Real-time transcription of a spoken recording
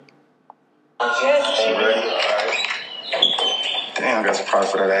She ready? All right. Damn, I got surprised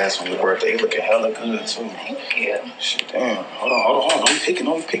for that ass on your birthday. You looking hella good, too. Thank you. Shit, damn. Hold on. Don't be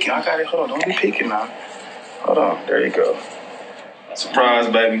picking. I got it. Hold on. Don't be picking now. Hold on. There you go.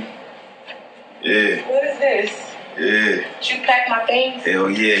 Surprise, baby. Yeah. What is this? Yeah. Did you pack my things? Hell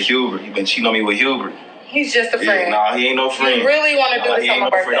yeah, Hubert. You been cheating on me with Hubert. He's just a friend. Yeah, nah, he ain't no friend. You really want to do this on my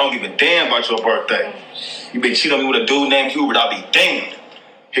birthday? I don't give a damn about your birthday. You been cheating on me with a dude named Hubert. I'll be damned.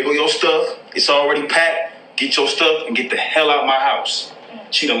 Here go your stuff. It's already packed. Get your stuff and get the hell out of my house.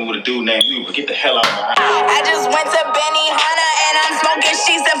 Cheat on me with a dude named Hubert. Get the hell out of my house. I just went to Benihana and I'm smoking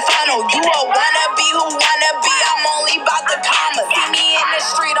sheets and funnel. You a wannabe who wanna be? I'm only about the commas. See me in the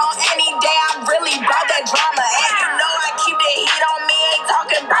street on any day. I'm really about that drama. And you know I keep the heat on me. Ain't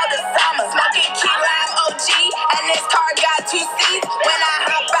talking about the summer. Smoking key lime OG and this car got 2 seats. When I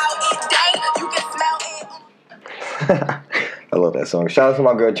hop out, it dang. You can smell it. I love that song. Shout out to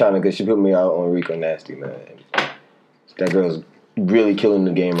my girl China because she put me out on Rico Nasty, man. That girl's really killing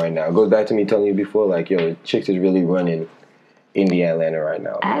the game right now. It goes back to me telling you before, like, yo, chicks is really running Indiana Atlanta right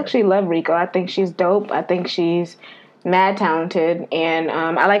now. I actually love Rico. I think she's dope. I think she's mad talented, and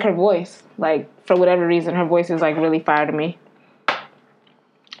I like her voice. Like, for whatever reason, her voice is like really fire to me.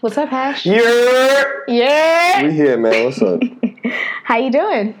 What's up, Hash? Yeah. We here, man. What's up? How you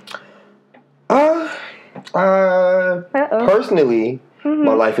doing? Personally,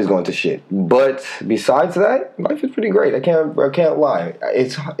 my life is going to shit. But besides that, life is pretty great. I can't lie.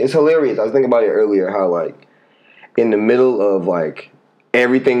 It's hilarious. I was thinking about it earlier. How like in the middle of like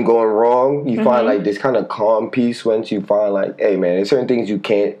everything going wrong, you find like this kind of calm peace once you find like, hey man, there's certain things you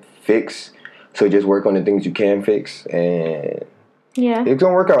can't fix, so just work on the things you can fix, and it's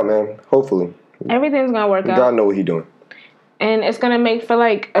gonna work out, man. Hopefully, everything's gonna work out. God know what He's doing. And it's going to make for,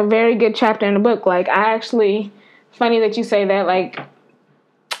 like, a very good chapter in the book. Like, funny that you say that, like,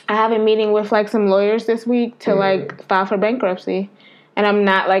 I have a meeting with, like, some lawyers this week to, like, file for bankruptcy. And I'm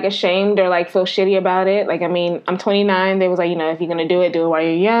not, like, ashamed or, like, feel shitty about it. Like, I mean, I'm 29. They was like, you know, if you're going to do it while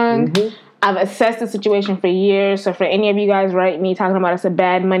you're young. I've assessed the situation for years. So for any of you guys write me talking about it's a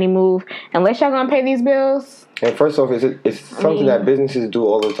bad money move, unless y'all going to pay these bills. And first off, it's something that businesses do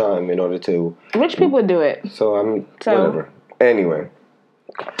all the time in order to... Rich people do it. So whatever. Anyway,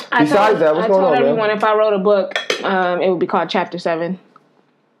 besides that, what's going on, man? I told everyone if I wrote a book, it would be called Chapter 7.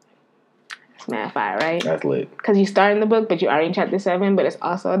 It's mad fire, right? That's lit. Because you start in the book, but you are in Chapter 7, but it's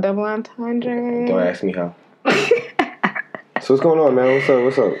also a double entendre. Don't ask me how. So what's going on, man?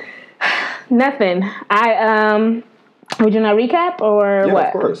 What's up? Nothing. Would you not recap or what? Yeah,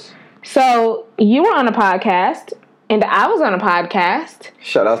 of course. So you were on a podcast. And I was on a podcast.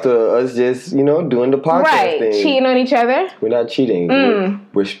 Shout out to us just, doing the podcast thing. Cheating on each other. We're not cheating.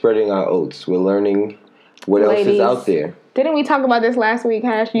 We're spreading our oats. We're learning what else is out there. Didn't we talk about this last week,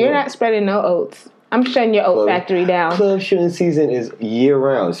 Hash? You're not spreading no oats. I'm shutting your oat factory down. Club shooting season is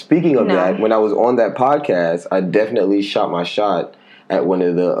year-round. Speaking of that, when I was on that podcast, I definitely shot my shot at one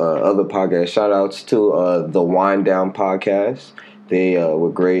of the other podcasts. Shout outs to the Wind Down podcast. They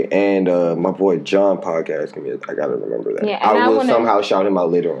were great. And my boy John podcast. I got to remember that. Yeah, I will somehow shout him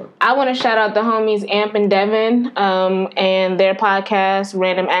out later on. I want to shout out the homies Amp and Devin and their podcast,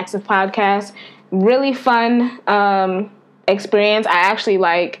 Random Acts of Podcast. Really fun experience. I actually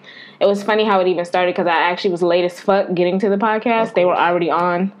it was funny how it even started because I actually was late as fuck getting to the podcast. They were already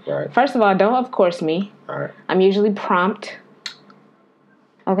on. Right. First of all, don't of course me. All right. I'm usually prompt.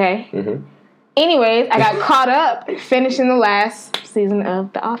 Okay? Anyways, I got caught up finishing the last season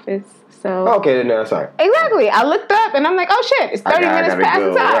of The Office. So okay, then that's all right. Exactly. I looked up and I'm like, oh shit, it's 30 minutes past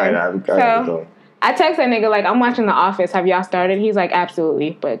the time. Right, I text that nigga like, I'm watching The Office. Have y'all started? He's like,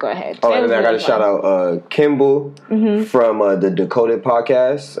 absolutely. But go ahead. Oh, and I got to shout out Kimball from the Decoded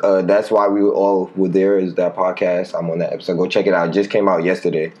podcast. That's why we all were there. Is that podcast? I'm on that episode. Go check it out. It just came out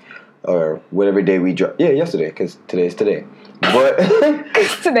yesterday. Or whatever day we dropped. Yeah, yesterday, because today's today. But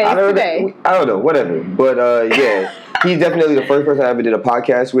today. I don't know, whatever. But yeah, he's definitely the first person I ever did a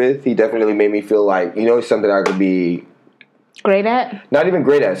podcast with. He definitely made me feel like, something I could be great at? Not even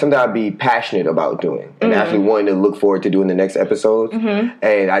great at. Something I'd be passionate about doing. And actually wanting to look forward to doing the next episodes.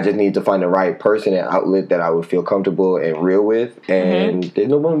 And I just need to find the right person and outlet that I would feel comfortable and real with. And there's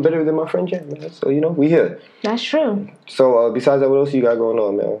no one better than my friend Jen, man. So, we here. That's true. So, besides that, what else you got going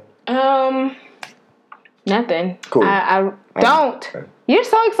on, man? Nothing. Cool. I don't. You're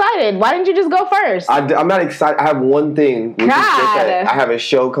so excited. Why didn't you just go first? I'm not excited. I have one thing. Which is just that I have a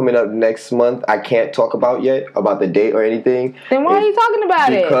show coming up next month. I can't talk about yet, about the date or anything. Then why are you talking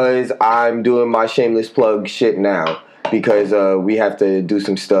about it? Because I'm doing my shameless plug shit now. Because we have to do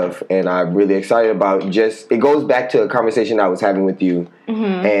some stuff. And I'm really excited about it goes back to a conversation I was having with you.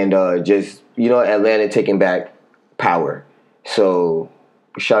 And just, Atlanta taking back power. So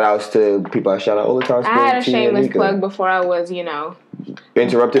shout outs to people I shout out all the time. I had a shameless plug before I was,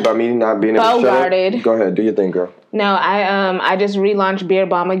 interrupted by me not being able to shut up. Go ahead, do your thing, girl. No, I just relaunched Beer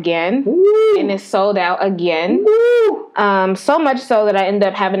Bomb again. Woo! And it's sold out again. Woo! So much so that I end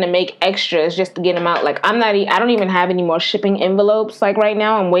up having to make extras just to get them out. Like I don't even have any more shipping envelopes. Like right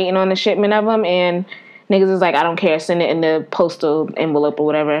now, I'm waiting on the shipment of them, and niggas is like, I don't care, send it in the postal envelope or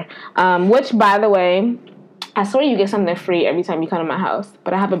whatever. Which, by the way, I swear you get something free every time you come to my house.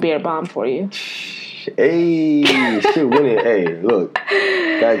 But I have a Beer Bomb for you. Hey, shit winning. Hey, look,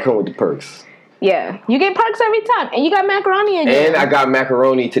 gotta come with the perks. Yeah, you get perks every time, and you got macaroni again. And I got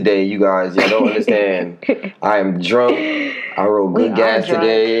macaroni today, you guys. Y'all don't understand. I am drunk. I rolled good gas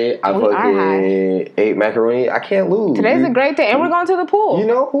today. I fucking ate macaroni. I can't lose. Today's a great day, and we're going to the pool. You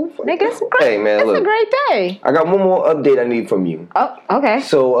know who? Nigga, it's great. Hey man, it's a great day. I got one more update I need from you. Oh, okay.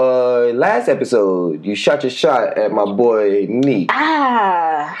 So, last episode you shot your shot at my boy Neek.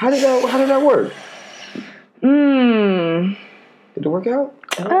 How did that work? Did it work out?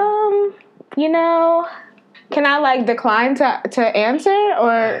 Can I decline to answer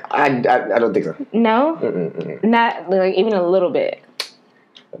or? I don't think so. No, not even a little bit. I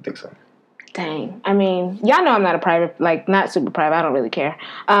don't think so. Dang. I mean, y'all know I'm not a private, not super private. I don't really care.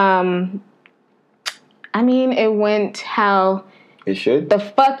 I mean, it went how it should. The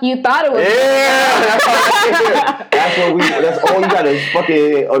fuck you thought it was? Yeah, that's all you got is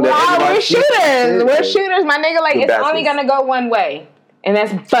fucking. We're shooters. We're shooters, my nigga. It's bastards. Only gonna go one way. And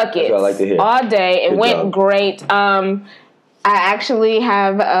that's buckets. That's what I like to hear. All day. It went job. great. I actually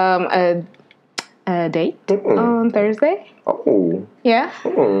have a date on Thursday. Oh. Yeah.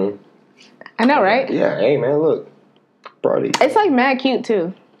 I know, right? Yeah. Hey, man, look. Brody. It's mad cute,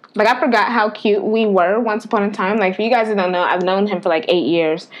 too. I forgot how cute we were once upon a time. For you guys that don't know, I've known him for 8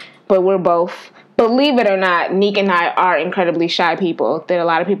 years. But we're both, believe it or not, Neek and I are incredibly shy people that a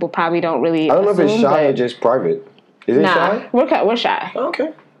lot of people probably don't really I don't know if it's shy or just private. Is it shy? We're shy.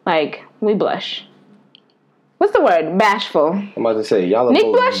 Okay. We blush. What's the word? Bashful. I'm about to say, y'all are Nick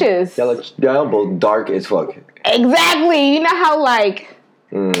both... blushes. Y'all both dark as fuck. Exactly. You know how,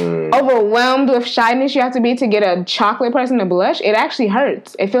 overwhelmed with shyness you have to be to get a chocolate person to blush? It actually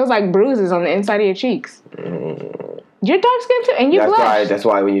hurts. It feels like bruises on the inside of your cheeks. You're dark skinned too, and you blush. That's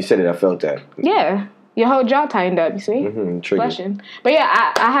why when you said it, I felt that. Yeah. Your whole jaw tightened up, you see? Blushing. But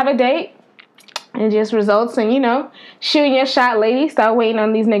yeah, I have a date. It just results in, shooting your shot, ladies. Stop waiting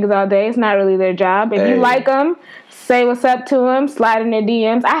on these niggas all day. It's not really their job. If you like them, say what's up to them. Slide in their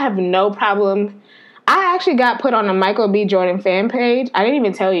DMs. I have no problem. I actually got put on a Michael B. Jordan fan page. I didn't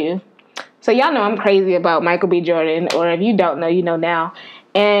even tell you. So y'all know I'm crazy about Michael B. Jordan. Or if you don't know, you know now.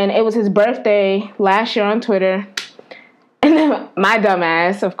 And it was his birthday last year on Twitter. And then my dumb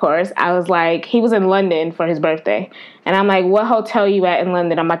ass, of course, I was like, he was in London for his birthday. And I'm like, what hotel you at in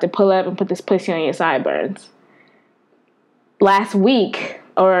London? I'm about to pull up and put this pussy on your sideburns. Last week,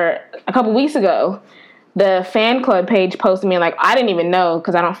 or a couple weeks ago, the fan club page posted me, I didn't even know,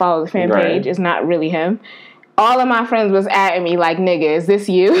 because I don't follow the fan page. It's not really him. All of my friends was at me like, nigga, is this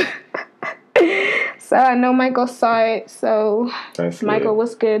you? So I know Michael saw it. So, Michael,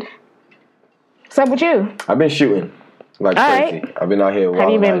 what's good? What's up with you? I've been shooting. Crazy. Right. I've been out here.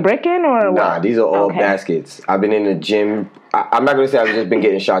 Have you been bricking or what? Nah, these are all baskets. I've been in the gym. I'm not gonna say I've just been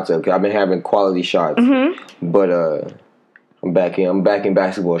getting shots up because I've been having quality shots. But I'm back in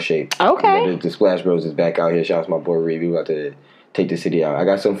basketball shape. Okay. The Splash Bros is back out here. Shout out to my boy Reed. We about to take the city out. I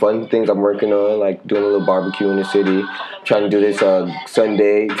got some fun things I'm working on, like doing a little barbecue in the city. Trying to do this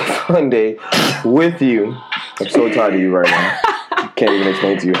Sunday with you. I'm so tired of you right now. Can't even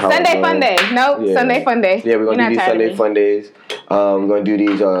explain to you how Sunday fun day. Nope. Yeah. Sunday fun day. Yeah, we're gonna do these Sunday fun days. We're gonna do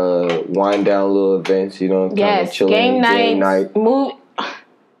these wind down little events. Yes, chilling, game night. Move.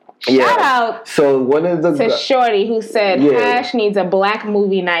 Shout out. So one of the to Shorty who said Hash needs a black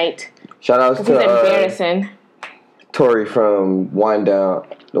movie night. Shout out to he's embarrassing. Tori from the Wind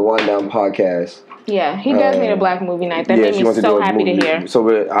Down podcast. Yeah, he does need a black movie night. That made me so happy to hear.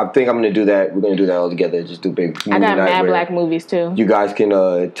 So I think I'm going to do that. We're going to do that all together. Just do big movie night. I got mad black movies too. You guys can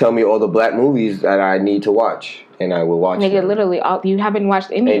tell me all the black movies that I need to watch, and I will watch them. Nigga, literally, you haven't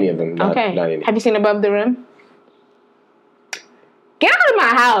watched any of them. Not any. Have you seen Above the Rim? Get out of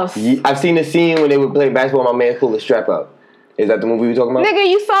my house. I've seen the scene when they would play basketball. My man pulled a strap out. Is that the movie we're talking about? Nigga,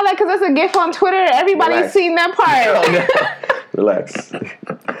 you saw that because that's a gif on Twitter. Everybody's seen that part. Relax.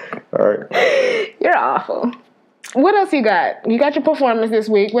 All right. You're awful. What else you got? You got your performance this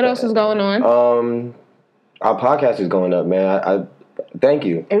week. What else is going on? Our podcast is going up, man. Thank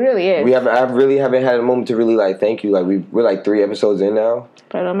you. It really is. I really haven't had a moment to really like thank you. Like we're like 3 episodes in now.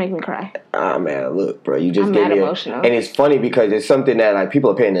 Bro, don't make me cry. Ah man, look, bro, you just I'm gave mad me emotional. and it's funny because it's something that like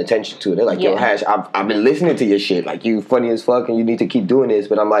people are paying attention to. They're like, yo, Hash, I've been listening to your shit. Like you funny as fuck and you need to keep doing this.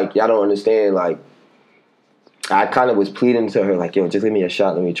 But I'm like, y'all don't understand. Like I kind of was pleading to her, like, yo, just give me a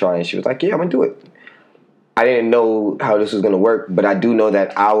shot, let me try. And she was like, yeah, I'm gonna do it. I didn't know how this was gonna work, but I do know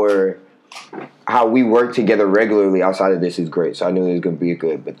that how we work together regularly outside of this is great. So I knew it was gonna be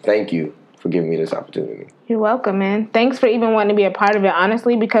good. But thank you for giving me this opportunity. You're welcome, man. Thanks for even wanting to be a part of it,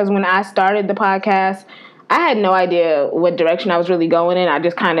 honestly, because when I started the podcast, I had no idea what direction I was really going in. I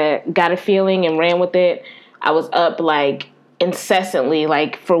just kind of got a feeling and ran with it. I was up like incessantly,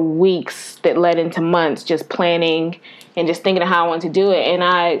 like for weeks that led into months, just planning and just thinking of how I wanted to do it. And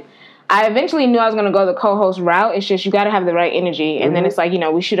I eventually knew I was going to go the co-host route. It's just you got to have the right energy. And then it's like,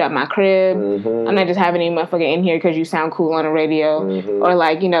 we shoot at my crib. I'm not just having any motherfucker in here because you sound cool on the radio. Or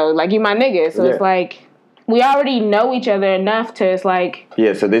like, like you my nigga. So it's like, we already know each other enough to, it's like...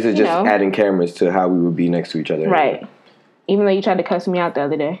 Yeah, so this is just adding cameras to how we would be next to each other. Right. Even though you tried to cuss me out the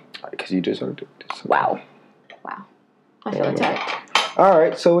other day. Because you just heard it. Wow. I feel attacked. All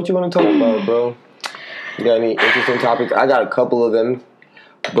right, so what you want to talk about, bro? You got any interesting topics? I got a couple of them.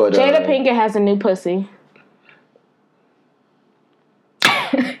 But Jada Pinkett has a new pussy.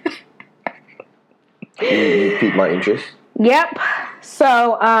 you piqued my interest. Yep.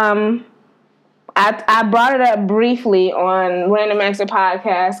 So, I brought it up briefly on Random Acts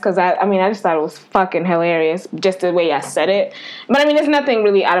podcast because I just thought it was fucking hilarious, just the way I said it. But I mean, it's nothing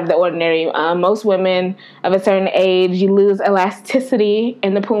really out of the ordinary. Most women of a certain age, you lose elasticity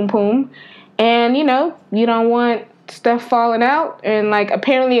in the poom poom, and you don't want stuff falling out. And like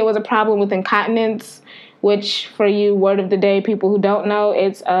apparently it was a problem with incontinence, which for you word of the day people who don't know,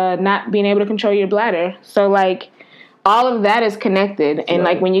 it's not being able to control your bladder. So like all of that is connected, and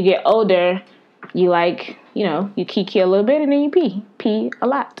like when you get older, you like you kiki a little bit and then you pee a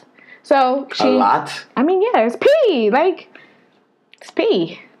lot. So a lot? I mean, yeah, it's pee. Like it's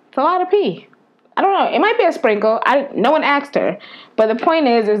pee. It's a lot of pee. I don't know. It might be a sprinkle. No one asked her, but the point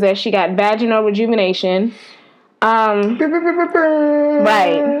is that she got vaginal rejuvenation. Right.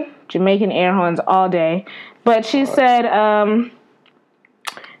 Jamaican air horns all day. But she said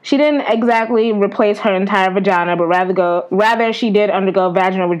she didn't exactly replace her entire vagina, but rather she did undergo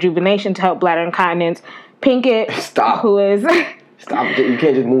vaginal rejuvenation to help bladder incontinence. Pinkett, Stop. Who is... Stop. You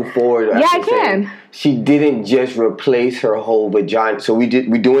can't just move forward. Yeah, I can. She didn't just replace her whole vagina. So we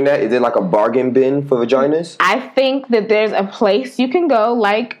doing that? Is it like a bargain bin for vaginas? I think that there's a place you can go,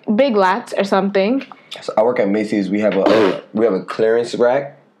 like Big Lots or something. So I work at Macy's. We have a clearance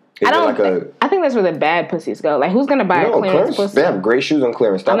rack. I think that's where the bad pussies go. Like, who's gonna buy a clearance pussy? They have great shoes on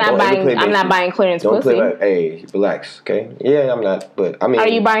clearance. I'm not buying clearance don't pussy. Hey, relax, okay? Yeah, I'm not. But I mean, are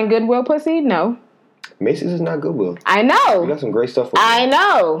you buying Goodwill pussy? No. Macy's is not Goodwill. I know. We got some great stuff. I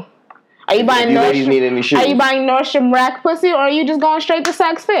know. Are you buying ladies need any shoes? Are you buying Nordstrom Rack pussy, or are you just going straight to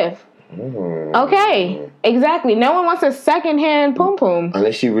Saks Fifth? Okay, exactly. No one wants a secondhand poom poom.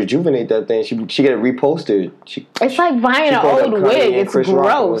 Unless you rejuvenate that thing, she get it reposted. It's like buying an old wig. It's Chris Rock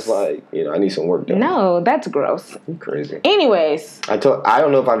gross. Was like, I need some work done. No, that's gross. You're crazy. Anyways, I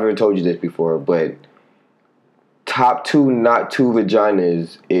don't know if I've ever told you this before, but top 2 not 2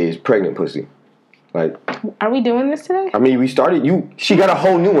 vaginas is pregnant pussy. Like, are we doing this today? I mean, we started. She got a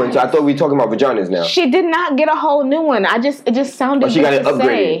whole new one, so I thought we were talking about vaginas now. She did not get a whole new one. It just sounded. Oh, she got it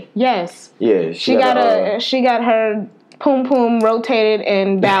upgraded. Yes. Yeah. She got her poom poom rotated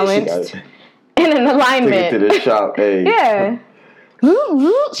and balanced in an alignment. Took it to the shop. Hey. Yeah.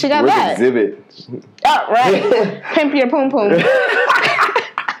 She got Where's that. Exhibit? Oh, right. Pimp your poom poom.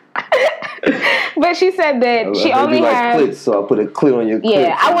 But she said that she only had clits, so I put a clit on your clit.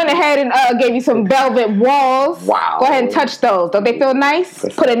 Yeah, I went ahead and gave you some velvet walls. Wow. Go ahead and touch those. Don't they feel nice?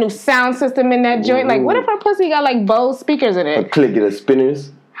 Put a new sound system in that joint. Like, what if her pussy got like Bose speakers in A it? clit, get a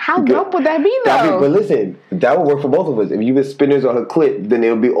spinners. How dope would that be, though? But listen, that would work for both of us. If you put spinners on her clit, then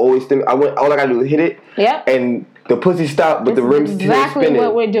it'll be always stim. All I gotta do is hit it. Yep. And the pussy stop, but the rim's still spinning. Exactly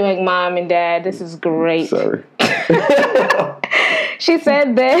what we're doing, Mom and Dad. This is great. Sorry. She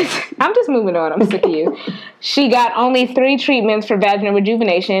said that, I'm just moving on, I'm sick of you. She got only 3 treatments for vaginal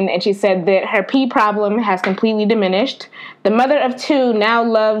rejuvenation, and she said that her pee problem has completely diminished. The mother of 2 now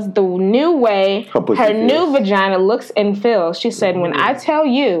loves the new way her new vagina looks and feels. She said, when I tell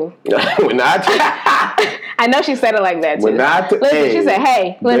you. I know she said it like that, too. She said,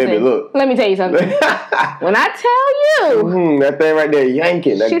 hey, listen, baby, look. Let me tell you something. When I tell you. That thing right there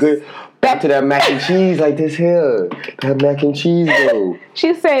yanking. That good. Back to that mac and cheese like this here. That mac and cheese though.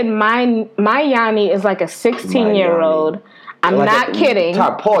 She said, my Yanni is like a 16-year-old. I'm not kidding.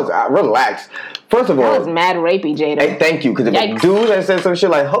 Pause. Relax. First of all, that was mad rapey, Jada. Hey, thank you. Because if a dude had said some shit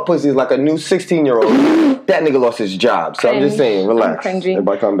like her pussy is like a new 16-year-old, that nigga lost his job. So I'm just saying, relax.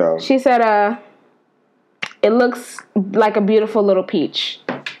 Everybody calm down. She said, it looks like a beautiful little peach.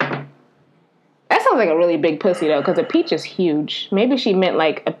 That sounds like a really big pussy though, because a peach is huge. Maybe she meant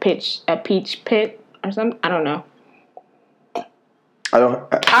like a peach pit or something. I don't know.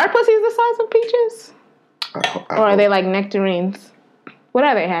 Are pussies the size of peaches? Or are they like nectarines? What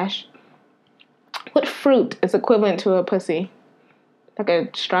are they, Hash? What fruit is equivalent to a pussy? Like a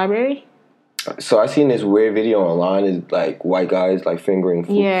strawberry? So I seen this weird video online. Is like white guys like fingering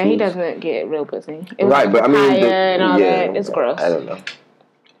fruit. Yeah, fruits. he doesn't get real pussy. Right, but I mean, and all that. It's gross. I don't know.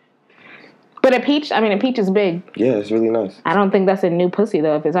 But a peach is big. Yeah, it's really nice. I don't think that's a new pussy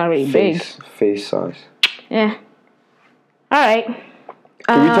though. If it's already big. Face size. Yeah. All right.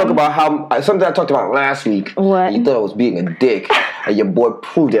 Can we talk about how something I talked about last week? What? You thought I was being a dick, and your boy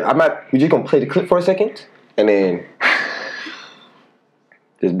proved it. We're just gonna play the clip for a second, and then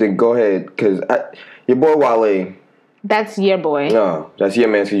just go ahead, because your boy Wale. That's your boy. No, that's your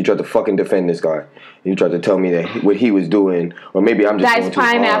man. Because you tried to fucking defend this guy. You tried to tell me that what he was doing, or maybe I'm just going too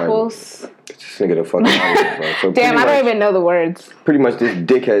pineapples. hard. This nigga the fucking so damn, I don't even know the words. Pretty much, this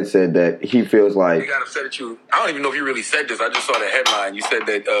dickhead said that he feels like. He got upset at you. I don't even know if you really said this. I just saw the headline. You said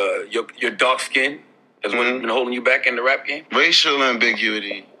that your dark skin has been holding you back in the rap game. Racial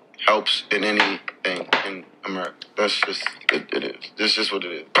ambiguity helps in anything in America. That's just it is. That's just what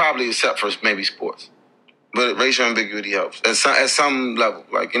it is. Probably except for maybe sports. But racial ambiguity helps at some level.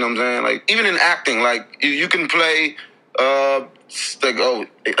 Like, you know what I'm saying? Like, even in acting, like, you can play,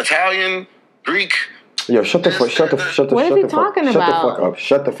 Italian, Greek. Yo, shut the fuck up. What is he talking about?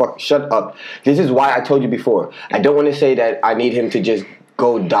 Shut up. This is why I told you before. I don't want to say that I need him to just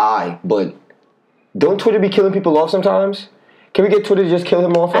go die, but don't Twitter be killing people off sometimes? Can we get Twitter to just kill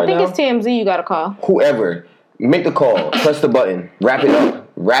him off right now? I think it's TMZ you gotta call. Whoever. Make the call. Press the button. Wrap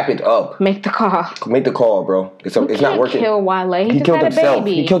it up. Make the call, bro. It's not working. Kill Wale. He just killed had himself. a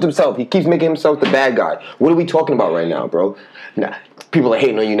baby. He killed himself. He keeps making himself the bad guy. What are we talking about right now, bro? Nah, people are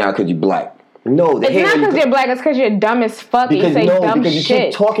hating on you now because you're black. No, it's not because you're black. It's because you're dumb as fuck. And you say dumb because you shit.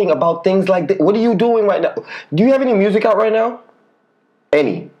 keep talking about things like that. What are you doing right now? Do you have any music out right now?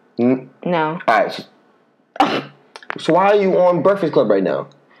 Any? No. All right. So why are you on Breakfast Club right now?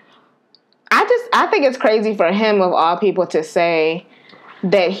 I think it's crazy for him, of all people, to say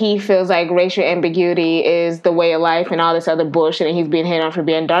that he feels like racial ambiguity is the way of life and all this other bullshit, and he's being hit on for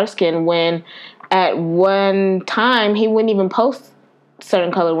being dark-skinned, when at one time he wouldn't even post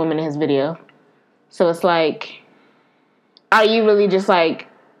certain colored women in his video. So it's like, are you really just like,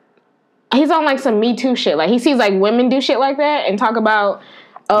 he's on like some Me Too shit. Like, he sees like women do shit like that and talk about,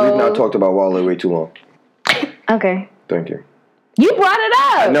 We've not talked about Wale way too long. Okay. Thank you. You brought it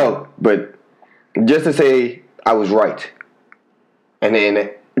up. I know, but just to say I was right, and then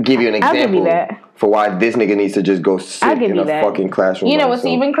give you an example for why this nigga needs to just go sit in a fucking classroom. You know what's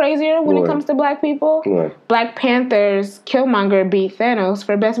even crazier when it comes to black people? What? Black Panther's Killmonger beat Thanos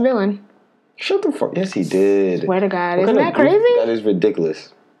for best villain. Shut the fuck. Yes, he did. Swear to God. Isn't that crazy? That is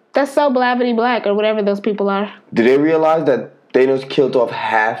ridiculous. That's so blabbity black, or whatever those people are. Did they realize that Thanos killed off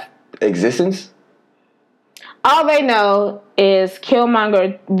half existence? All they know is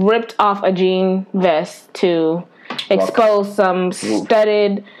Killmonger ripped off a jean vest to expose some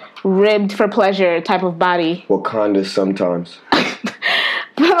studded, ribbed for pleasure type of body. Wakanda sometimes.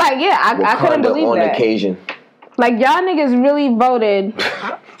 But like, yeah, I couldn't believe on that. Occasion. Like, y'all niggas really voted.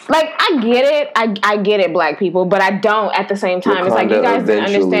 Like, I get it. I get it, black people, but I don't at the same time. Wakanda, it's like, you guys didn't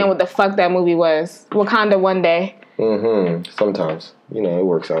understand what the fuck that movie was. Wakanda one day. Mm-hmm. Sometimes. You know, it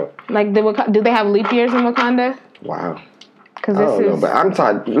works out. Like, do they have leap years in Wakanda? Wow. Because I don't know, but I'm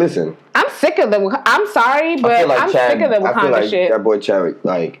tired. Listen. I'm sick of I'm sorry, but I'm sick of the Wakanda I feel like shit. That boy Chadwick,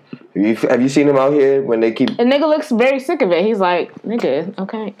 like, have you seen him out here when they keep... A nigga looks very sick of it. He's like, nigga,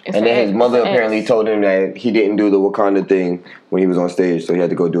 okay. And then his mother apparently told him that he didn't do the Wakanda thing when he was on stage, so he had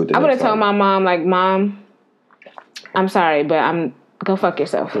to go do it the next time. I would have told my mom, like, Mom, I'm sorry, but go fuck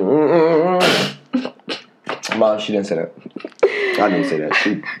yourself. Mom, she didn't say that. I didn't say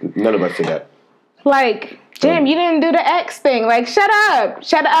that. None of us said that. Like, damn, you didn't do the X thing. Like, shut up.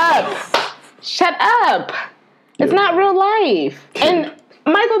 Shut up. It's not real life. And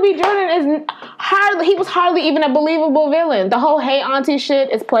Michael B. Jordan he was hardly even a believable villain. The whole Hey Auntie shit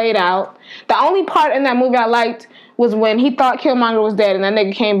is played out. The only part in that movie I liked was when he thought Killmonger was dead, and that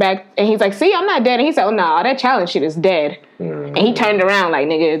nigga came back, and he's like, see, I'm not dead. And he said, oh, no, that challenge shit is dead. And he turned around like,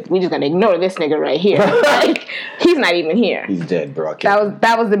 nigga, we just gonna ignore this nigga right here. Like, he's not even here. He's dead, bro.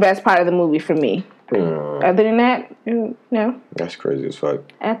 That was the best part of the movie for me. Other than that, no. That's crazy as fuck.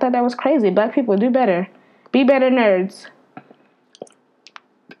 I thought that was crazy. Black people do better. Be better nerds.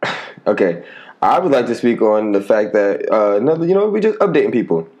 Okay. I would like to speak on the fact that, we just updating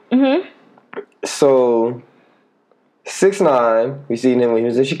people. Mm-hmm. So, 6ix9ine, we seen him when he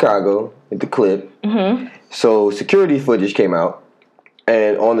was in Chicago with the clip. Mm-hmm. So, security footage came out.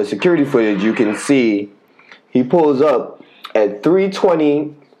 And on the security footage, you can see he pulls up at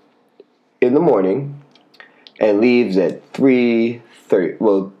 3:20 in the morning and leaves at 3:30.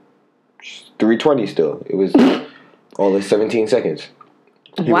 Well, 3:20 still. It was all the 17 seconds.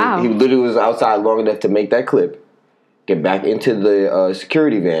 Wow. He literally was outside long enough to make that clip, get back into the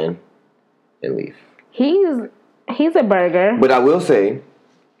security van, and leave. He's a burger. But I will say,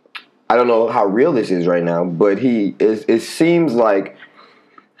 I don't know how real this is right now, but it seems like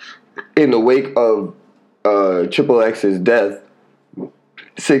in the wake of Triple X's death,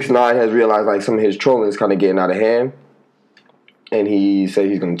 6ix9ine has realized like some of his trolling is kind of getting out of hand, and he said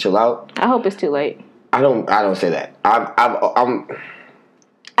he's gonna chill out. I hope it's too late. I don't say that. I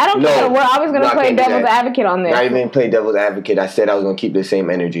don't care. We're always gonna play devil's advocate on this. Not even play devil's advocate. I said I was gonna keep the same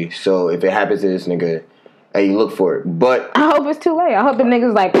energy. So if it happens to this nigga, hey, you look for it. But I hope it's too late. I hope the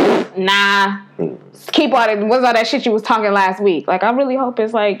nigga's like, nah, keep all that. What's all that shit you was talking last week? Like, I really hope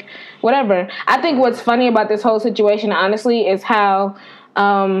it's like, whatever. I think what's funny about this whole situation, honestly, is how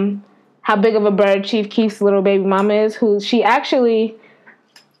big of a bird Chief Keef's little baby mama is. Who she actually,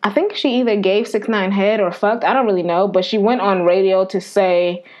 I think she either gave 6ix9ine head or fucked. I don't really know, but she went on radio to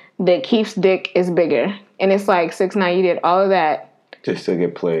say that Keef's dick is bigger, and it's like 6ix9ine, you did all of that just to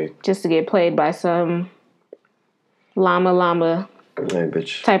get played by some llama hey,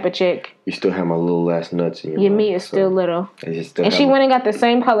 bitch, type of chick. You still have my little ass nuts in your mouth, meat is still little. And she went and got the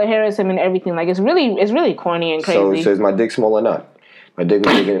same color hair as him and everything. Like, it's really corny and crazy. So is my dick small or not? My dick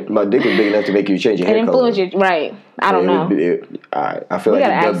was big enough to make you change your hair color. Influence you, right? I don't know. I feel we like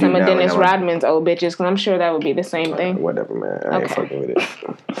gotta ask some of Dennis Rodman's old bitches, because I'm sure that would be the same thing. Whatever, man. I ain't fucking with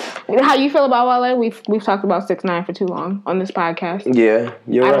it. How you feel about Wale? We've talked about 6ix9ine for too long on this podcast. Yeah,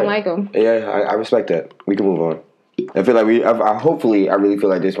 you're right. I don't like him. Yeah, I respect that. We can move on. I feel like I really feel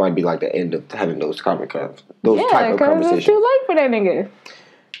like this might be like the end of having those type of conversations. Yeah, because it's too late for that nigga.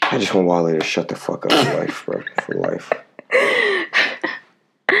 I just want Wale to shut the fuck up for life, bro. For life.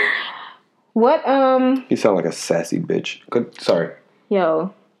 What, You sound like a sassy bitch. Sorry.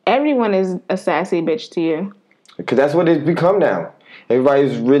 Yo, everyone is a sassy bitch to you. Because that's what it's become now.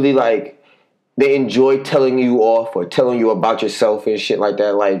 Everybody's really like, they enjoy telling you off or telling you about yourself and shit like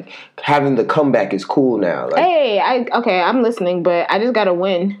that. Like, having the comeback is cool now. Like, hey, I'm listening, but I just got to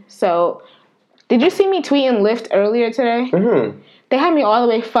win. So, did you see me tweeting Lyft earlier today? Mm-hmm. They had me all the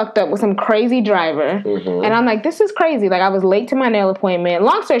way fucked up with some crazy driver. Mm-hmm. And I'm like, this is crazy. Like, I was late to my nail appointment.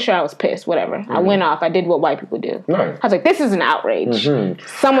 Long story short, I was pissed. Whatever. Mm-hmm. I went off. I did what white people do. Right. I was like, this is an outrage. Mm-hmm.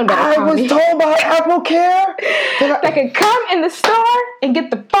 Someone better call me. I was told by Apple Care that could come in the store and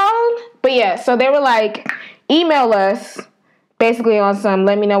get the phone. But yeah, so they were like, email us basically on some,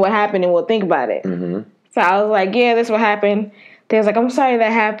 let me know what happened and we'll think about it. Mm-hmm. So I was like, yeah, this what happened. They was like, I'm sorry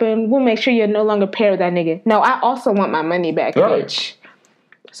that happened. We'll make sure you're no longer paired with that nigga. No, I also want my money back, right. Bitch.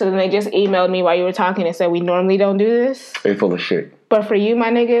 So then they just emailed me while you were talking and said, we normally don't do this. They full of shit. But for you, my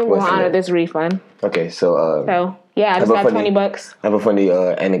nigga, we'll honor this refund. Okay, so yeah, I just got $20. I have a funny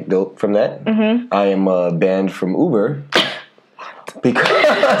anecdote from that. Mm-hmm. I am banned from Uber.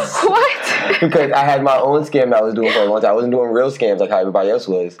 Because what? Because I had my own scam that I was doing for a long time. I wasn't doing real scams like how everybody else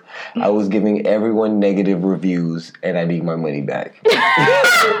was. I was giving everyone negative reviews, and I need my money back.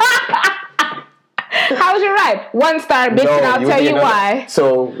 How was your ride? 1 star, bitch, and I'll tell you why.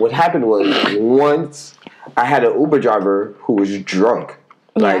 So what happened was, once I had an Uber driver who was drunk,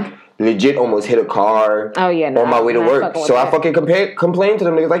 like legit almost hit a car. Oh yeah, no, on my way to work. So I fucking complained to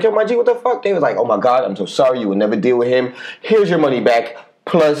them. They was like, "Yo, my G, what the fuck?" They was like, "Oh my god, I'm so sorry. You will never deal with him. Here's your money back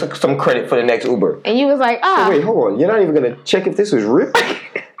plus some credit for the next Uber." And you was like, "Ah." So wait, hold on. You're not even gonna check if this was real?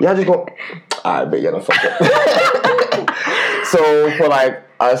 Y'all just go. I bet y'all don't fuck up. So for like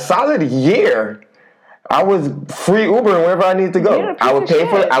a solid year, I was free Ubering wherever I needed to go. I would pay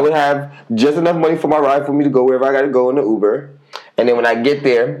for it. I would have just enough money for my ride for me to go wherever I got to go in the Uber. And then when I get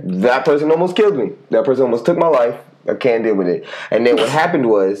there, that person almost killed me. That person almost took my life. I can't deal with it. And then what happened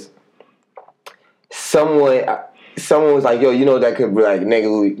was, someone was like, "Yo, you know that could like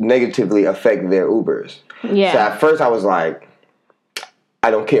negatively affect their Ubers." Yeah. So at first I was like, "I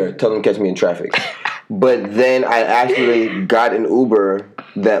don't care. Tell them to catch me in traffic." But then I actually got an Uber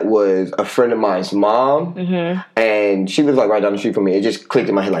that was a friend of mine's mom, and she lives like right down the street from me. It just clicked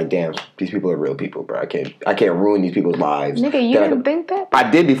in my head like, damn, these people are real people, bro. I can't ruin these people's lives. Nigga, you didn't think that? I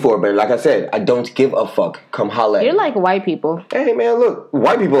did before, but like I said, I don't give a fuck. Come holla at me. You're like white people. Hey man, look,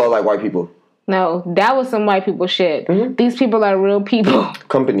 white people are like white people. No, that was some white people shit. These people are real people.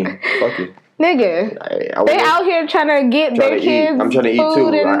 Company, fuck you. Nigga, they out here trying to get their kids. I'm trying to eat too.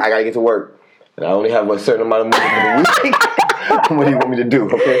 I gotta get to work. And I only have a certain amount of money for the week. What do you want me to do?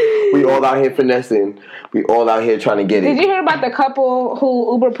 Okay, we all out here finessing. We all out here trying to get it. Did you hear about the couple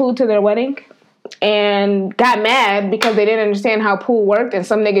who Uber pooled to their wedding and got mad because they didn't understand how pool worked, and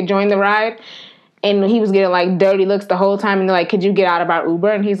some nigga joined the ride and he was getting like dirty looks the whole time, and they're like, "Could you get out of our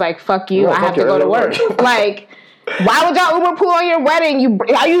Uber?" And he's like, "Fuck you, I have to go to work." Like, why would y'all Uber pool on your wedding?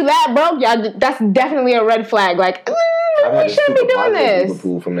 Are you that broke? Y'all, that's definitely a red flag. Like, we shouldn't be doing this. Uber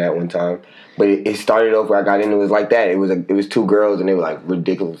pool from that one time. But it started off where I got in. It was like that. It was two girls, and they were like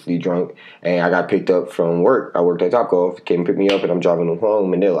ridiculously drunk. And I got picked up from work. I worked at Topgolf. Came and picked me up, and I'm driving them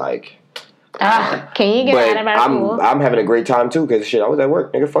home. And they're like, "Can you get out of our pool?" I'm having a great time too, because shit, I was at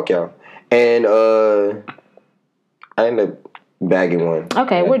work, nigga. Fuck y'all. And I ended up bagging one.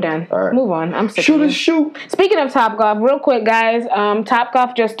 Okay, we're done. All right. Move on. I'm sick. Shoot. Speaking of Topgolf, real quick, guys.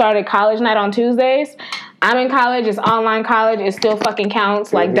 Topgolf just started college night on Tuesdays. I'm in college. It's online college. It still fucking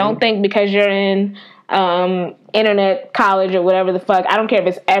counts. Like, don't think because you're in internet college or whatever the fuck. I don't care if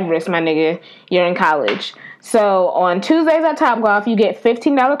it's Everest, my nigga. You're in college. So on Tuesdays at Topgolf, you get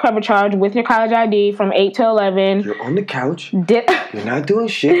 $15 cover charge with your college ID from 8 to 11. You're on the couch. You're not doing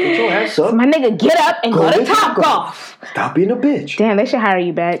shit. Get your ass up. My nigga, get up and go to Topgolf. Stop being a bitch. Damn, they should hire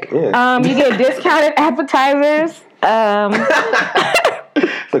you back. Yeah. You get discounted appetizers.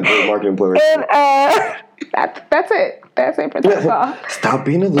 It's a great marketing play. That's it. That's it for Topgolf. Stop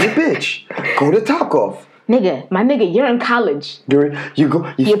being a little bitch. Go to Topgolf. My nigga, you're in college. You're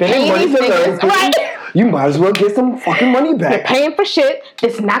spending money to learn. Right? You might as well get some fucking money back. You're paying for shit.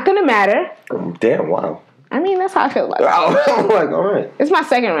 It's not gonna matter. Damn, wow. I mean, that's how I feel about it. I'm like, all right. It's my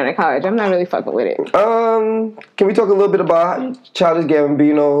second run at college. I'm not really fucking with it. Can we talk a little bit about Childish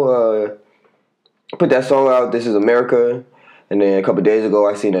Gambino? Put that song out, This Is America. And then a couple days ago,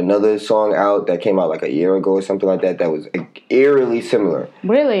 I seen another song out that came out like a year ago or something like that was eerily similar.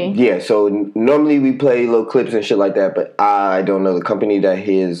 Really? Yeah, so normally we play little clips and shit like that, but I don't know the company that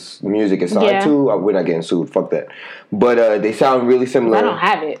his music is signed to. We're not getting sued. Fuck that. But they sound really similar. I don't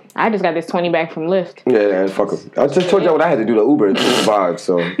have it. I just got this 20 back from Lyft. Yeah, fuck them. I just told y'all what I had to do to Uber to survive,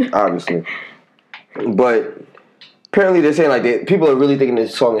 so obviously. But apparently they're saying like people are really thinking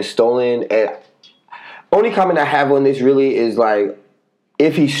this song is stolen, and only comment I have on this really is like,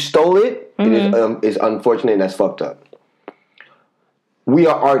 if he stole it, it's unfortunate and that's fucked up. We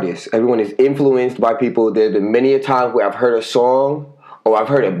are artists. Everyone is influenced by people. There's been many a time where I've heard a song or I've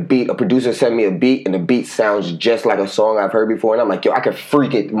heard a beat. A producer sent me a beat and the beat sounds just like a song I've heard before, and I'm like, yo, I could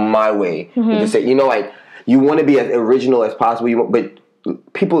freak it my way. Just say, like, you want to be as original as possible, but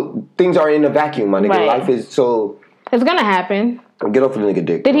things are in a vacuum, my nigga. Right. Life is so. It's gonna happen. Get off the nigga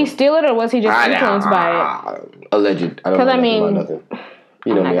dick. Did he steal it or was he just influenced by it? Alleged. I don't know about nothing.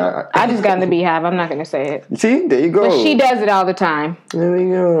 You know me. I just got in the beehive. I'm not going to say it. See? There you go. But she does it all the time. There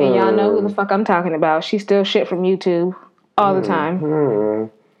we go. And y'all know who the fuck I'm talking about. She steals shit from YouTube all the time.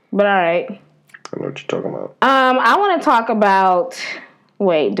 But all right. I know what you're talking about. I want to talk about...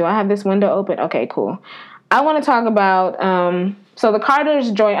 Wait, do I have this window open? Okay, cool. I want to talk about... So the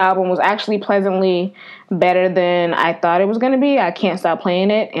Carter's joint album was actually pleasantly better than I thought it was going to be. I can't stop playing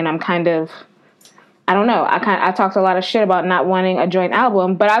it, and I'm kind of, I don't know. I talked a lot of shit about not wanting a joint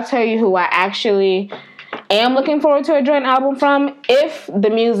album, but I'll tell you who I actually am looking forward to a joint album from if the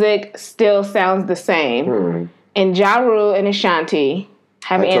music still sounds the same. And Ja Rule and Ashanti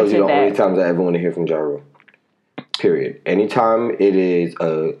have answered that. I told you the only times I ever want to hear from Ja Rule. Period. Anytime it is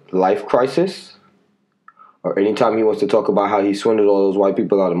a life crisis, or anytime he wants to talk about how he swindled all those white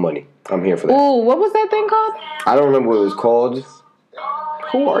people out of money. I'm here for that. Ooh, what was that thing called? I don't remember what it was called.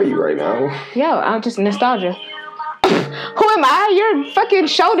 Who are you right now? Yo, I'm just nostalgia. Who am I? You're fucking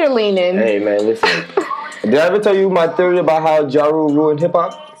shoulder leaning. Hey, man, listen. Did I ever tell you my theory about how Ja Rule ruined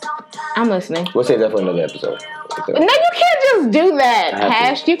hip-hop? I'm listening. We'll save that for another episode. No, you can't just do that,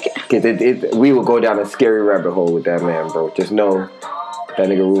 Hash. You can't. Because we will go down a scary rabbit hole with that man, bro. Just know that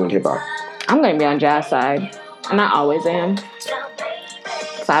nigga ruined hip-hop. I'm going to be on Ja's side. And I always am.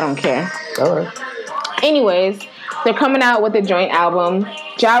 So I don't care. All right. Anyways, they're coming out with a joint album.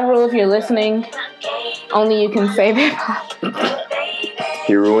 Ja Rule, if you're listening, only you can save hip-hop.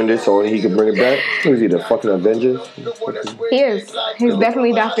 He ruined it so he could bring it back. Who is he, the fucking Avengers? He is. He's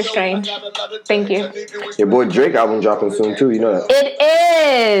definitely Doctor Strange. Thank you. Your boy Drake album dropping soon too, you know that.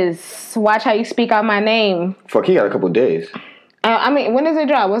 It is. Watch how you speak out my name. Fuck, he got a couple days. I mean, when does it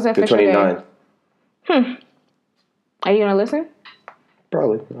drop? What's the The official 29th. day? Are you gonna listen?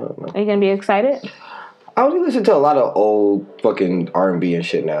 Probably. I don't know. Are you gonna be excited? I only listen to a lot of old fucking R&B and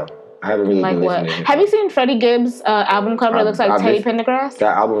shit now. I haven't really Like been what? listening. Have you seen Freddie Gibbs' album cover? It looks like Teddy Pendergrass.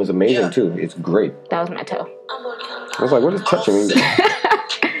 That album is amazing too. It's great. That was my toe. I was like, what is touching me?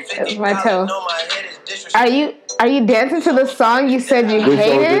 That was my toe. Are you dancing to the song you said you Good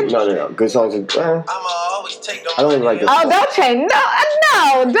hated? songs. No. Good songs. I don't even like this. Oh, don't change.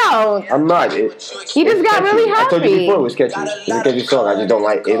 No, don't. I'm not. You just got really happy. I told you before it was catchy. It's a catchy song. I just don't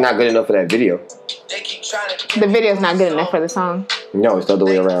like. It's not good enough for that video. The video's not good enough for the song. No, it's the other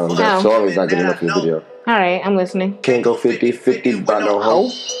way around. That song is not good enough for the video. All right, I'm listening. Can't go 50-50 by no hoe.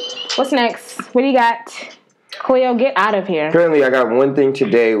 What's next? What do you got? Cleo, get out of here. Apparently, I got one thing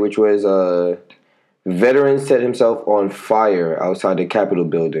today, which was veteran set himself on fire outside the Capitol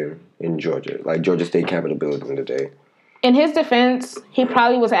building in Georgia, like Georgia State Capitol building today. In his defense, he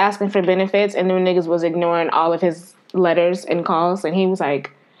probably was asking for benefits, and them niggas was ignoring all of his letters and calls, and he was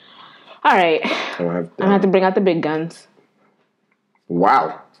like, all right, I'm going to have to bring out the big guns.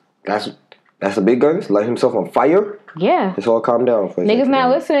 Wow. That's the big guns? Light himself on fire? Yeah. Let's all calm down for a Niggas second.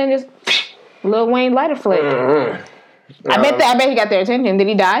 not listening, just Lil Wayne lighter flick. Mm-hmm. I bet he got their attention. Did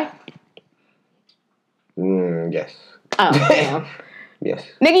he die? Yes. Oh, damn. Yes.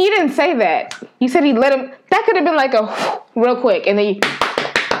 Nigga, you didn't say that. You said he let him. That could have been like a real quick, and then you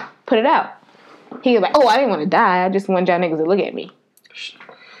put it out. He was like, oh, I didn't want to die. I just wanted y'all niggas to look at me.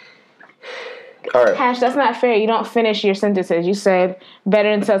 All right. Cash, that's not fair. You don't finish your sentences. You said,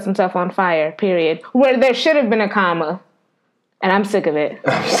 veteran sets himself on fire, period. Where there should have been a comma. And I'm sick of it.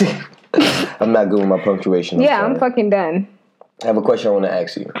 I'm not good with my punctuation. I'm fucking done. I have a question I want to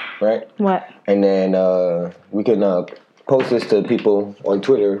ask you, right? What? And then we can post this to people on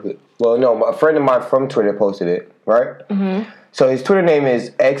Twitter. Well, no, a friend of mine from Twitter posted it, right? Mm-hmm. So his Twitter name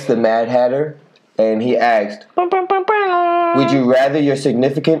is X the Mad Hatter. And he asked, would you rather your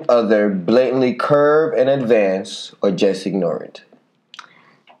significant other blatantly curve and advance or just ignore it?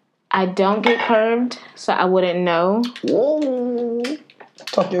 I don't get curved, so I wouldn't know. Whoa.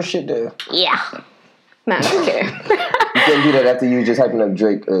 Talk your shit there. Yeah. Nah, I'm kidding. You can't do that after you just hyping up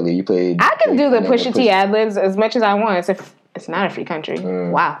Drake earlier. You played. I can do the Pusha T ad-libs as much as I want. It's not a free country.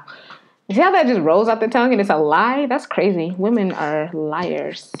 Wow. You see how that just rolls out the tongue and it's a lie? That's crazy. Women are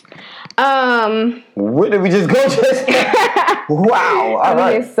liars. Where did we just go just Wow. All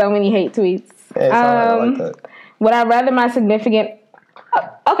right. There's so many hate tweets. Yeah, I like that. Would I rather my significant...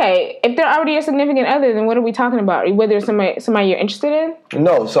 Okay, if they're already a significant other, then what are we talking about? Whether it's somebody you're interested in?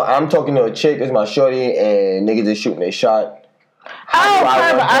 No, so I'm talking to a chick, it's my shorty, and niggas is shooting a shot.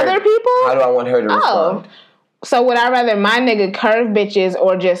 Curve other people? How do I want her to respond? So would I rather my nigga curve bitches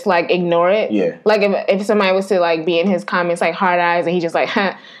or just like ignore it? Yeah. Like if somebody was to like be in his comments like hard eyes and he just like,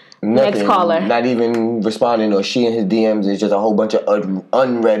 huh, Nothing, next caller. Not even responding, or she in his DMs is just a whole bunch of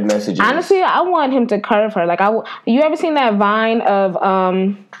unread messages. Honestly, I want him to curve her. Like you ever seen that Vine of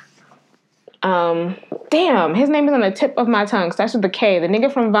damn, his name is on the tip of my tongue. Starts with the K. The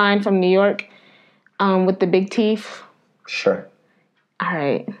nigga from Vine from New York, with the big teeth. Sure. All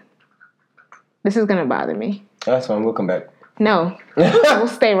right. This is gonna bother me. That's fine. We'll come back. No, we'll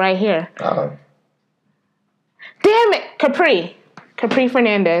stay right here. Uh-huh. Damn it, Capri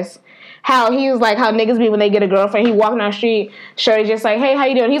Fernandez. How he was like, how niggas be when they get a girlfriend. He walking down the street, shorty just like, hey, how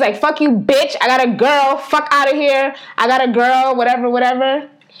you doing? He's like, fuck you, bitch. I got a girl. Fuck out of here. I got a girl. Whatever.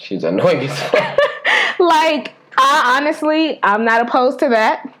 She's annoying as fuck. Like, honestly, I'm not opposed to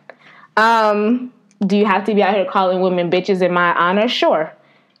that. Do you have to be out here calling women bitches in my honor? Sure.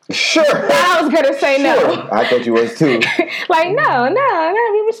 I was gonna say no. I thought you was too. Like, no,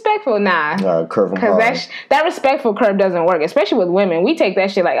 be respectful. Nah. Curve because that respectful curve doesn't work, especially with women. We take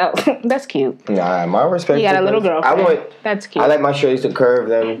that shit like, oh, that's cute. Nah, my respectful. You got a little girlfriend. That's cute. I like my shorties to curve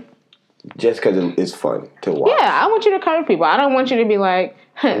them just because it's fun to watch. Yeah, I want you to curve people. I don't want you to be like,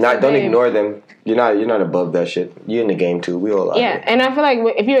 don't ignore them. You're not above that shit. You're in the game too. We all are. Yeah, and I feel like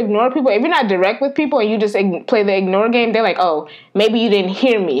if you ignore people, if you're not direct with people and you just play the ignore game, they're like, oh, maybe you didn't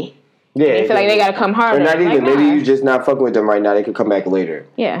hear me. Yeah, they feel like they gotta come harder. Or not even. Like, maybe you just not fucking with them right now. They could come back later.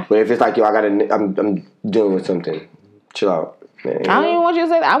 Yeah. But if it's like, yo, I'm dealing with something. Chill out. Man, I don't even want you to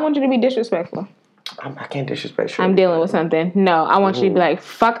say that. I want you to be disrespectful. I can't disrespect you. I'm dealing with something. No, I want you to be like,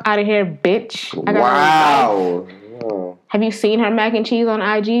 fuck out of here, bitch. Wow. Have you seen her mac and cheese on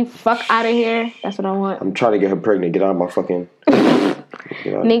IG? Fuck out of here. That's what I want. I'm trying to get her pregnant. Get out of my fucking...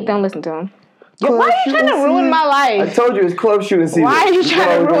 Nick, don't listen to him. Club Why are you trying to shooting ruin season. my life? I told you it's club shooting season. Why are you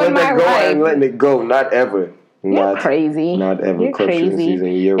trying to ruin my life? I'm letting it go. Not ever. You're crazy. Not ever. You're Club shooting crazy.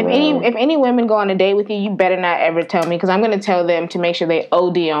 season year round. If any women go on a date with you, you better not ever tell me because I'm going to tell them to make sure they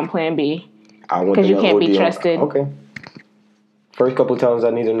OD on Plan B. Because you can't be trusted. Okay. First couple times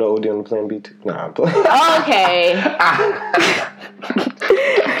I need to know OD on Plan B too. Nah, I'm playing. Okay.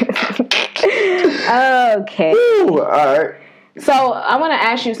 Okay. Ooh, all right. So I want to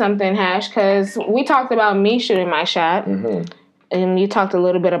ask you something, Hash, because we talked about me shooting my shot. Mm-hmm. And you talked a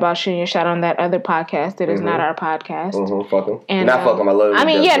little bit about shooting your shot on that other podcast that is not our podcast. Mm-hmm. Fuck them. And, not fuck them. I love them. I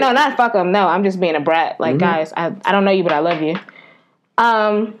mean, yeah, no, not fuck them. No, I'm just being a brat. Like, guys, I don't know you, but I love you.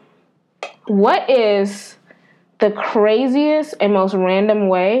 What is the craziest and most random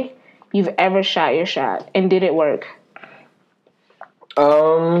way you've ever shot your shot? And did it work? I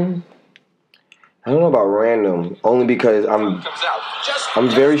don't know about random. Only because I'm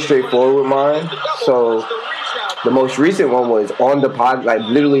very straightforward with mine. So the most recent one was on the pod, like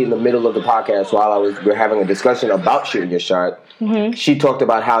literally in the middle of the podcast while we're having a discussion about shooting your shot. Mm-hmm. She talked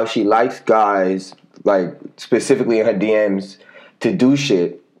about how she likes guys, like specifically in her DMs, to do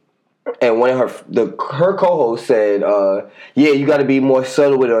shit. And one of her co-host said, yeah, you got to be more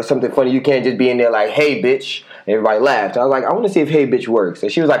subtle with it or something funny. You can't just be in there like, hey, bitch. And everybody laughed. I was like, I want to see if hey, bitch works.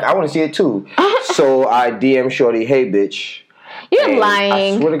 And she was like, I want to see it too. So I DM Shorty, hey, bitch. You're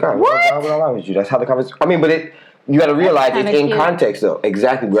lying. I swear to God. What? Why would I lie with you? That's how the conversation... I mean, but you got to realize it's in context, though.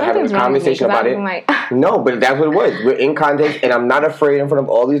 Exactly. We're having a conversation about it. No, but that's what it was. We're in context, and I'm not afraid in front of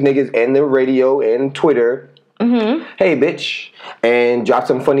all these niggas and the radio and Twitter. Mm-hmm. Hey, bitch. And drop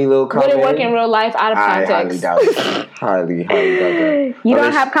some funny little comment. Would it work in real life out of context? I highly doubt it. highly doubt that. You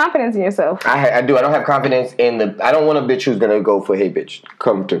don't have confidence in yourself. I do. I don't have confidence in I don't want a bitch who's going to go for hey, bitch,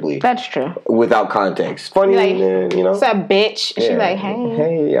 comfortably. That's true. Without context. Funny, like, you know. What's up, bitch? Yeah. She's like, hey.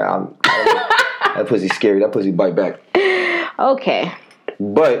 Hey, yeah. That pussy's scary. That pussy bite back. Okay.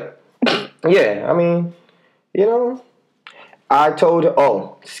 But, yeah, I mean, you know. I told her,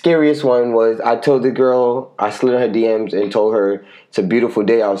 scariest one was I told the girl, I slid in her DMs and told her it's a beautiful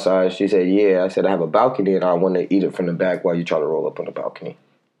day outside. She said, yeah. I said, I have a balcony and I want to eat it from the back while you try to roll up on the balcony.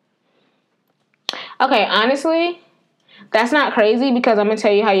 Okay, honestly, that's not crazy because I'm going to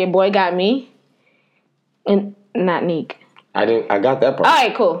tell you how your boy got me. And not Neek. I got that part. All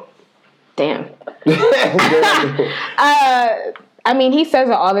right, cool. Damn. I mean, he says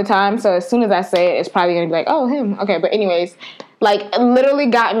it all the time, so as soon as I say it, it's probably going to be like, oh, him. Okay, but anyways, like, literally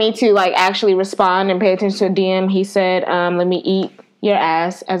got me to, like, actually respond and pay attention to a DM. He said, let me eat your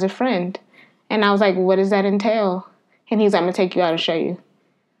ass as a friend. And I was like, what does that entail? And he's like, I'm going to take you out and show you.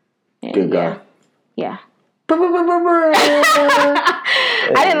 And good guy. Yeah. I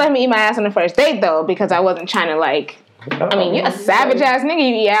didn't let him eat my ass on the first date, though, because I wasn't trying to, like... I mean, you're a savage-ass nigga.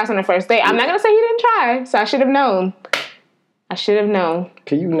 You eat ass on the first date. I'm not going to say he didn't try, so I should have known.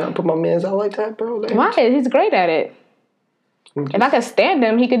 Can you not put my mans out like that, bro? Like, why? He's great at it. If I could stand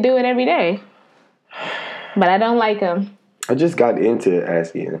him, he could do it every day. But I don't like him. I just got into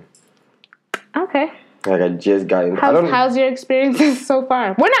ass eating. Okay. Like, I just got into... How's your experiences so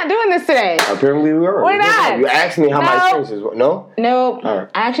far? We're not doing this today. Apparently we are. We're not. You asked me how my experiences were. No? Nope. All right.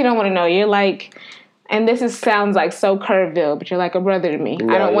 I actually don't want to know. You're like... And this sounds like so Curveville, but you're like a brother to me.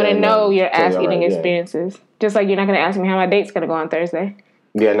 I don't want to know your ass-eating experiences. Just like you're not going to ask me how my date's going to go on Thursday.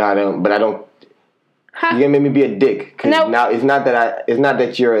 Yeah, no, I don't. But I don't... Huh? You're going to make me be a dick. No. Now, it's not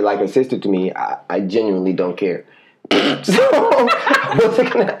that you're like a sister to me. I genuinely don't care. So, what's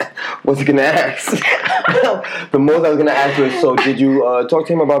he gonna ask? The most I was gonna ask was, so did you talk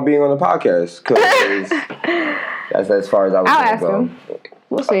to him about being on the podcast? Because that's as far as I was I'll gonna ask go. him.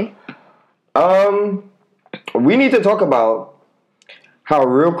 We'll see. We need to talk about how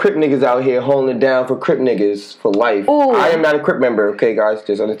real Crip niggas out here holding it down for Crip niggas for life. Ooh. I am not a Crip member, okay, guys?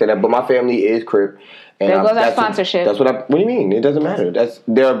 Just understand that. But my family is Crip. And there goes our sponsorship. What do you mean? It doesn't matter. That's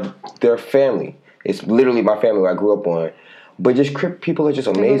their family. It's literally my family I grew up on. But just Crip people are just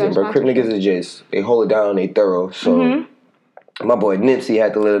amazing, bro. Crip niggas is just, they hold it down, they thorough. So, my boy Nipsey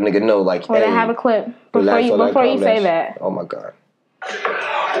had to let a nigga know, like, hey. I have a clip before you say that. Oh, my God. What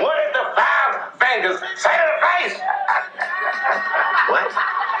is the 5 fingers? Say to the face! What?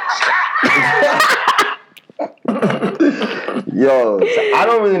 Yo, so I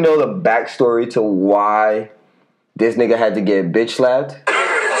don't really know the backstory to why this nigga had to get bitch slapped.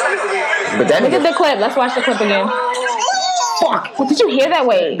 But that Look at the clip. Let's watch the clip again. Fuck. What did you hear that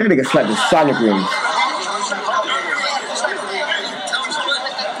way? That nigga slapped the sonic rings.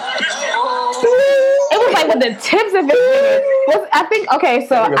 It was like with the tips of his fingers. I think, okay,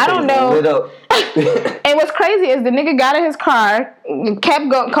 so I don't know. And what's crazy is the nigga got in his car, kept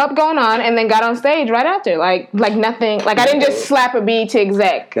going on, and then got on stage right after. Like nothing. Like I didn't just slap a BET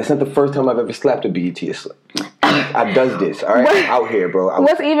exec. That's not the first time I've ever slapped a BET. I've done this. All right, I'm out here, bro.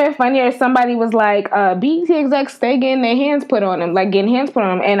 What's even funnier is somebody was like, BET execs stay getting their hands put on them, like getting hands put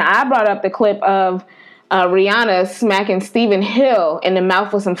on them. And I brought up the clip of Rihanna smacking Stephen Hill in the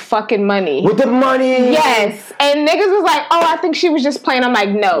mouth with some fucking money. With the money? Yes. And niggas was like, oh, I think she was just playing. I'm like,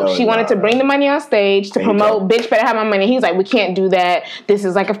 no. She wanted to bring the money on stage to promote, bitch better have my money. He's like, we can't do that. This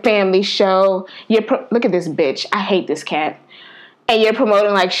is like a family show. Look at this bitch. I hate this cat. And you're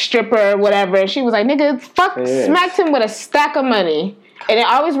promoting like stripper, whatever. She was like, nigga, smacked him with a stack of money. And it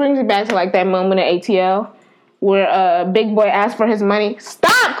always brings me back to like that moment at ATL where Big Boy asked for his money.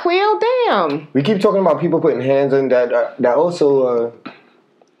 Stop, Cleo, damn. We keep talking about people putting hands on that. That also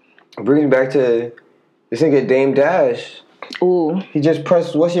brings me back to this nigga Dame Dash. Ooh. He just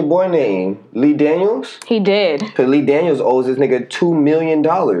pressed, what's your boy name? Lee Daniels? He did. Because Lee Daniels owes this nigga $2 million. I'm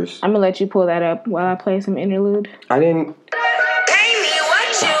going to let you pull that up while I play some interlude. I didn't...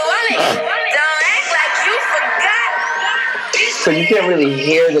 So you can't really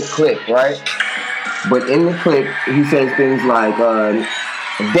hear the clip, right? But in the clip, he says things like,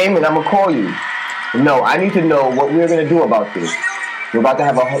 Damon, I'm going to call you. No, I need to know what we're going to do about this. We're about to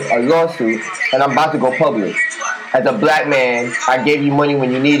have a lawsuit, and I'm about to go public. As a black man, I gave you money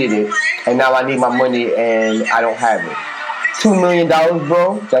when you needed it, and now I need my money, and I don't have it. $2 million,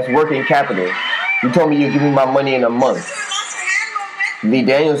 bro? That's working capital. You told me you'd give me my money in a month. Lee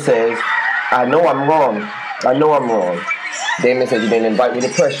Daniels says, I know I'm wrong. I know I'm wrong. Damon said you didn't invite me to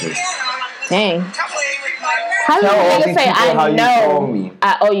Precious. Dang. How did you say, I know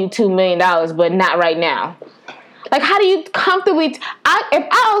I owe you $2 million, but not right now? Like, how do you comfortably... if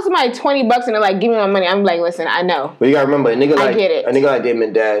I owe somebody $20 and they're like, give me my money, I'm like, listen, I know. But you gotta remember, a nigga like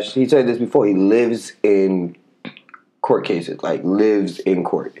Damon Dash, he said this before, he lives in court cases. Like, lives in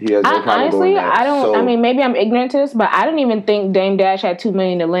court. He has no problem going there. Honestly, I mean, maybe I'm ignorant to this, but I didn't even think Dame Dash had $2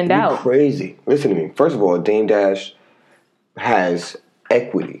 million to lend out. Crazy. Listen to me. First of all, Dame Dash has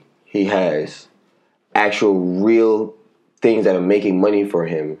equity. He has actual real things that are making money for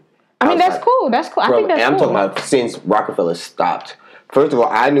him. I mean, that's cool. That's cool. I think that's cool. And I'm talking about since Rockefeller stopped. First of all,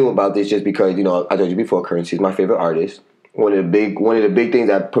 I knew about this just because, you know, I told you before, Currency is my favorite artist. One of the big things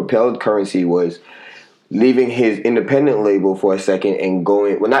that propelled Currency was leaving his independent label for a second and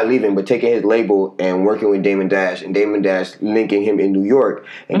going, well, not leaving, but taking his label and working with Damon Dash, and Damon Dash linking him in New York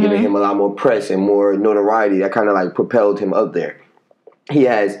and giving him a lot more press and more notoriety. That kind of like propelled him up there.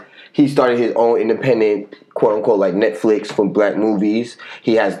 He started his own independent, quote unquote, like Netflix for black movies.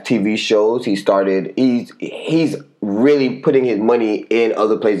 He has TV shows. He's really putting his money in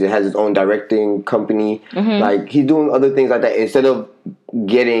other places. He has his own directing company. Like, he's doing other things like that. Instead of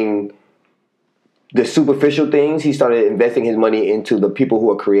getting the superficial things, he started investing his money into the people who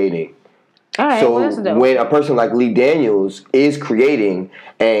are creating. All right, so when a person like Lee Daniels is creating,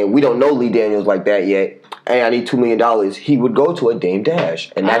 and we don't know Lee Daniels like that yet, and I need $2 million, he would go to a Dame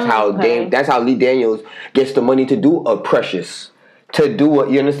Dash, and that's how Lee Daniels gets the money to do a Precious, to do what,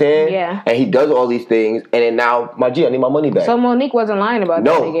 you understand? Yeah. And he does all these things, and then now, my G, I need my money back. So Monique wasn't lying about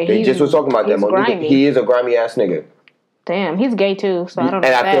that nigga. No, they just was talking about that. Monique, grimy. He is a grimy ass nigga. Damn, he's gay too, so I don't know.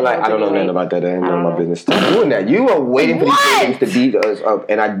 And I feel like I don't know nothing about that. That ain't none of my business. Stop doing that. You are waiting for these things to beat us up,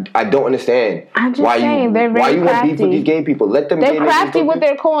 and I don't understand why you want beef with these gay people. Let them. They're crafty with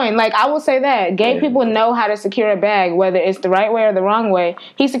their coin. Like, I will say that gay people know how to secure a bag, whether it's the right way or the wrong way.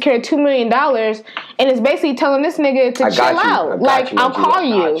 He secured $2 million, and it's basically telling this nigga to chill out. Like, I'll call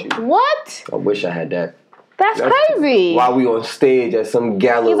you. What? I wish I had that. That's crazy. While we on stage at some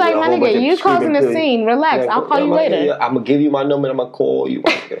gala. He's like, my nigga, you causing the scene. Relax. I'll call you later. I'm going to give you my number and I'm going to call you.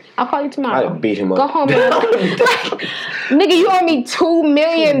 I'll call you tomorrow. I'll beat him up. Go home. Nigga, you owe me $2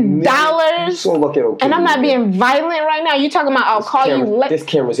 million. So okay. And I'm not being violent right now. You talking about I'll call you later. This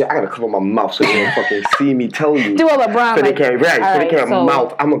camera's here. I got to cover my mouth so you don't fucking see me tell you. Do a LeBron. For the camera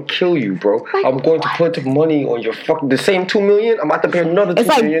mouth. I'm going to kill you, bro. Like, I'm going to put money on your fucking... The same $2 million? I'm about to pay another $2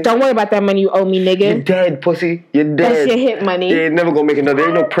 million. It's like, don't worry about that money you owe me, nigga. You're dead, pussy. You're dead. That's your hit money. You ain't never gonna make another. There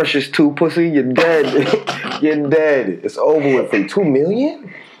ain't no Precious 2, pussy. You're dead. You're dead. It's over with. For $2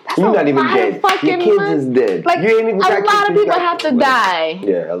 million? You're not even dead. Your kids is dead. Like, you ain't even a lot of people have to die.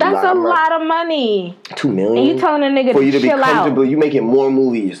 Yeah, that's a lot of money. $2 million? And you telling a nigga for you to be chill comfortable, you making more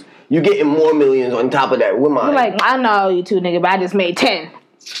movies. You getting more millions on top of that. You're like, I know you two, nigga, but I just made 10.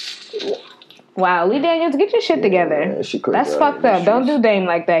 Wow, Lee Daniels, get your shit together. That's fucked up. Don't do Dame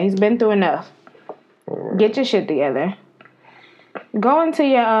like that. He's been through enough. Get your shit together. Go into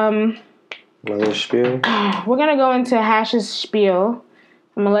your my little spiel. We're gonna go into Hash's spiel.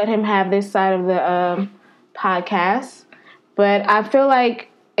 I'm gonna let him have this side of the podcast. But I feel like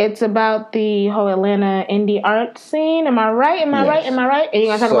it's about the whole Atlanta indie art scene. Am I right? Am I right? Am I right? Are you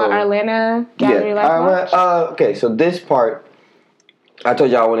gonna talk about our Atlanta Gallery Life Watch? Okay, so this part, I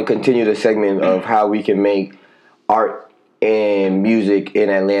told y'all I want to continue the segment of how we can make art and music in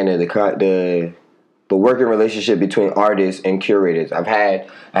Atlanta the working relationship between artists and curators. I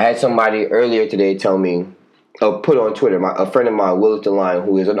had somebody earlier today tell me, put on Twitter, a friend of mine, Willis DeLine,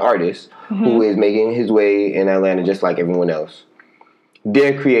 who is an artist, who is making his way in Atlanta just like everyone else.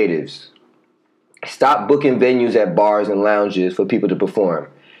 Dear creatives, stop booking venues at bars and lounges for people to perform.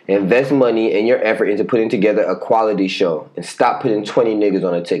 Invest money and your effort into putting together a quality show, and stop putting 20 niggas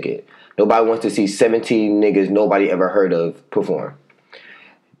on a ticket. Nobody wants to see 17 niggas nobody ever heard of perform.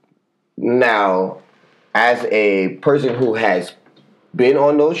 Now, as a person who has been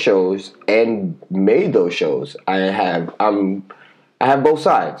on those shows and made those shows, I have both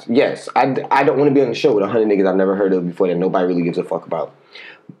sides. Yes, I don't want to be on the show with 100 niggas I've never heard of before that nobody really gives a fuck about.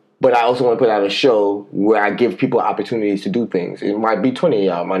 But I also want to put out a show where I give people opportunities to do things. It might be 20 of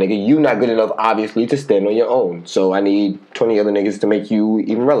y'all, my nigga. You not good enough, obviously, to stand on your own. So I need 20 other niggas to make you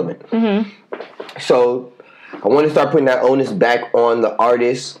even relevant. Mm-hmm. So I want to start putting that onus back on the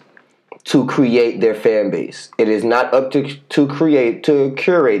artists to create their fan base. It is not up to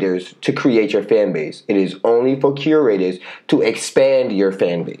curators to create your fan base. It is only for curators to expand your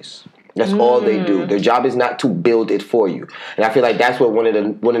fan base. That's all they do. Their job is not to build it for you. And I feel like that's what one of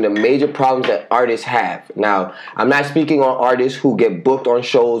the major problems that artists have. Now, I'm not speaking on artists who get booked on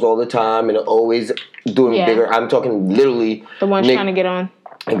shows all the time and are always doing bigger. I'm talking literally the ones trying to get on.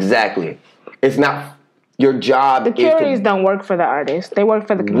 Exactly. It's not your job. The curators don't work for the artists. They work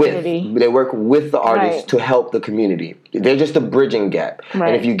for the community. They work with the artists to help the community. They're just a bridging gap.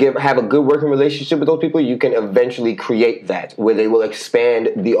 Right. And if you have a good working relationship with those people, you can eventually create that where they will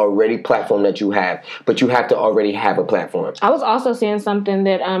expand the already platform that you have. But you have to already have a platform. I was also seeing something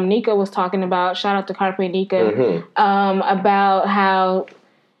that Nika was talking about. Shout out to Carpe Nika. About how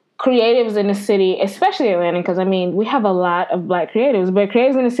creatives in the city, especially Atlanta, because I mean, we have a lot of black creatives, but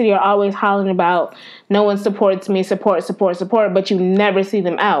creatives in the city are always hollering about no one supports me, support, but you never see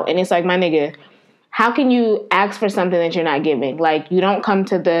them out. And it's like, my nigga, how can you ask for something that you're not giving? Like, you don't come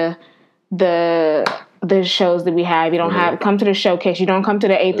to the shows that we have. You don't come to the showcase. You don't come to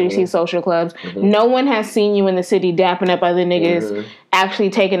the A3C social clubs. No one has seen you in the city dapping up other niggas, actually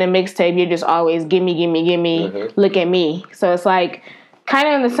taking a mixtape. You're just always gimme, look at me. So it's like, kind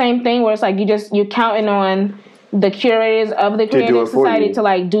of in the same thing where it's like you're counting on the curators of the creative society to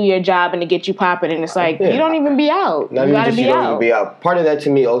like do your job and to get you popping, and it's like you don't even be out. You gotta be out. Part of that to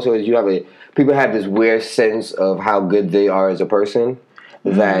me also is people have this weird sense of how good they are as a person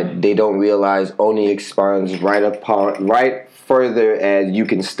that they don't realize only expands right further as you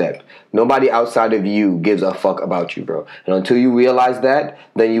can step. Nobody outside of you gives a fuck about you, bro. And until you realize that,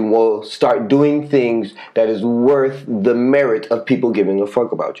 then you will start doing things that is worth the merit of people giving a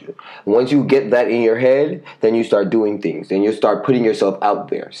fuck about you. Once you get that in your head, then you start doing things. Then you start putting yourself out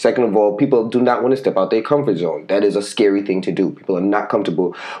there. Second of all, people do not want to step out their comfort zone. That is a scary thing to do. People are not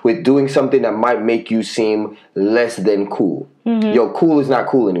comfortable with doing something that might make you seem less than cool. Yo, cool is not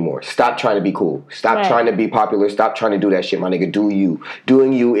cool anymore. Stop trying to be cool. Stop trying to be popular. Stop trying to do that shit, my nigga. Do you.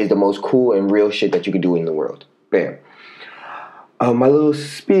 Doing you is the most cool and real shit that you can do in the world. Bam. My little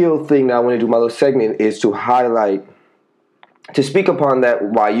spiel thing that I want to do, my little segment, is to speak upon that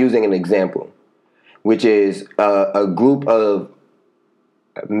while using an example, which is a group of,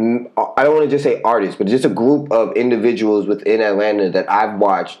 I don't want to just say artists, but just a group of individuals within Atlanta that I've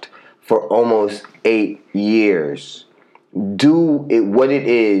watched for almost 8 years do it what it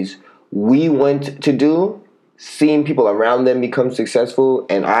is we want to do, seeing people around them become successful,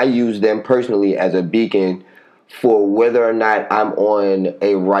 and I use them personally as a beacon for whether or not I'm on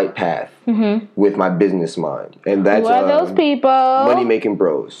a right path with my business mind. And that's who are those people? Money Making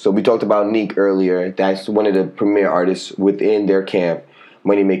Bros. So we talked about Neek earlier. That's one of the premier artists within their camp,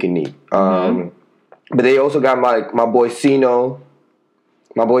 Money Making Neek. But they also got my boy Sino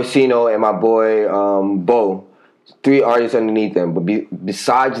and my boy Bo. 3 artists underneath them, but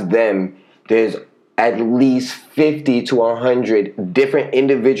besides them, there's at least 50 to 100 different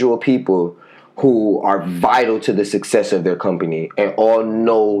individual people who are vital to the success of their company and all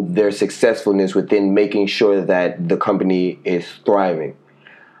know their successfulness within making sure that the company is thriving.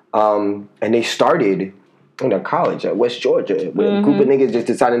 And they started in a college at West Georgia where a group of niggas just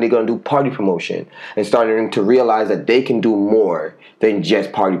decided they're going to do party promotion and started to realize that they can do more than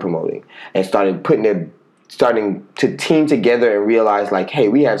just party promoting and started putting their starting to team together and realize like, hey,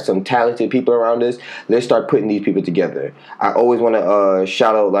 we have some talented people around us. Let's start putting these people together. I always want to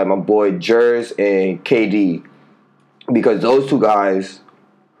shout out like my boy Jers and KD, because those two guys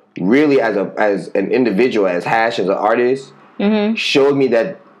really, as an individual, as Hash, as an artist, showed me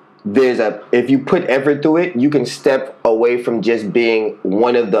that if you put effort through it, you can step away from just being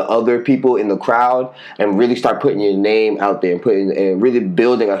one of the other people in the crowd and really start putting your name out there and really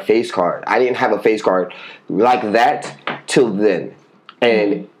building a face card. I didn't have a face card like that till then,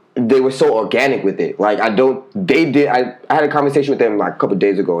 and they were so organic with it. Like I had a conversation with them like a couple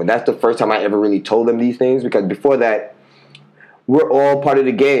days ago, and that's the first time I ever really told them these things, because before that, we're all part of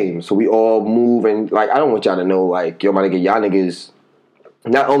the game, so we all move, and like I don't want y'all to know like, yo, my nigga, y'all niggas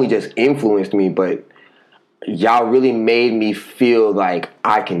not only just influenced me, but y'all really made me feel like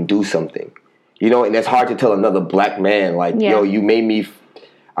I can do something. You know, and that's hard to tell another black man. Like, yo, you made me...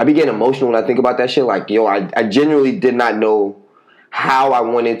 I be getting emotional when I think about that shit. Like, yo, I genuinely did not know how I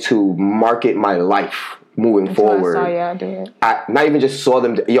wanted to market my life moving forward. I saw y'all do it. I not even just saw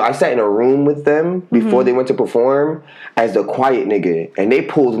them... I sat in a room with them before they went to perform as the quiet nigga. And they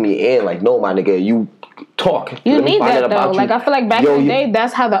pulled me in like, no, my nigga, you... talk. You need that though. Like I feel like back in the day,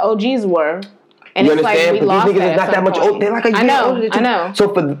 that's how the OGs were. And you it's understand? like we but lost these niggas that is not that much older. They're like a year older. I know.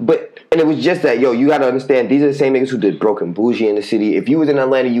 So and it was just that, yo, you gotta understand, these are the same niggas who did Broken Bougie in the city. If you was in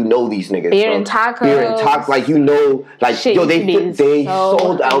Atlanta, you know these niggas. Beer and tacos. Like you know, like shit, yo, they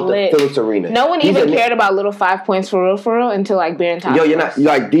sold out the Phillips Arena. No one even cared about Little 5 Points for real until like Beer and Tacos. Yo, you're not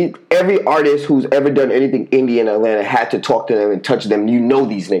like every artist who's ever done anything indie in Atlanta had to talk to them and touch them. You know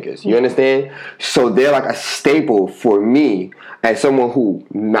these niggas. You understand? So they're like a staple for me as someone who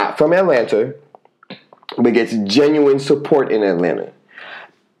not from Atlanta, but gets genuine support in Atlanta.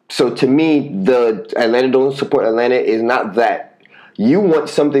 So to me, the Atlanta don't support Atlanta is not that. You want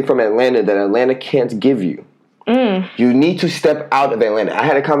something from Atlanta that Atlanta can't give you. You need to step out of Atlanta. I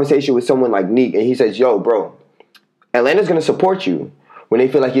had a conversation with someone like Neek, and he says, yo, bro, Atlanta's going to support you when they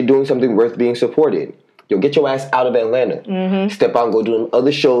feel like you're doing something worth being supported. Yo, get your ass out of Atlanta. Step out and go do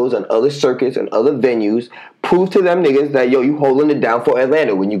other shows on other circuits and other venues. Prove to them niggas that, yo, you holding it down for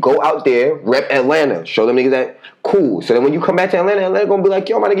Atlanta. When you go out there, rep Atlanta. Show them niggas that cool. So then when you come back to Atlanta gonna be like,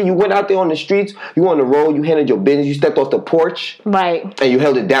 yo, my nigga, you went out there on the streets, you on the road, you handled your business, you stepped off the porch. Right. And you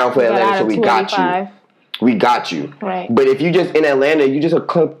held it down for Atlanta, so we got you. We got you. Right. But if you just in Atlanta, you just a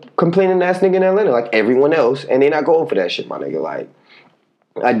complaining ass nigga in Atlanta like everyone else, and they not going for that shit, my nigga. Like,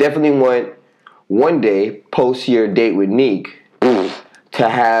 I definitely want one day, post your date with Neek, to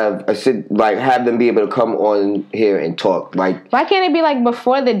have them be able to come on here and talk. Like, why can't it be like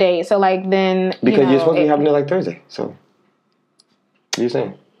before the date? So like then because you're supposed to be having it like Thursday. So what are you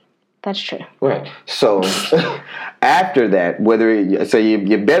saying? That's true. Right. So after that,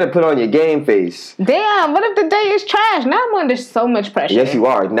 you better put on your game face. Damn, what if the day is trash? Now I'm under so much pressure. Yes, you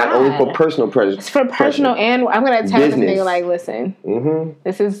are. Not only for personal pressure. It's for personal and I'm gonna tell this nigga like, listen,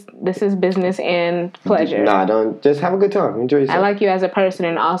 this is business and pleasure. Nah, don't just have a good time. Enjoy yourself. I like you as a person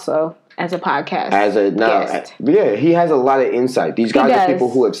and also as a podcast. Yeah, he has a lot of insight. These guys are people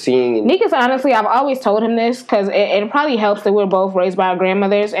who have seen. Nick is honestly, I've always told him this because it probably helps that we're both raised by our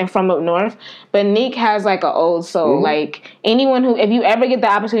grandmothers and from up north. But Nick has like an old soul. Like anyone who, if you ever get the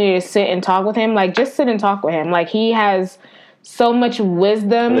opportunity to sit and talk with him, like just sit and talk with him. Like he has so much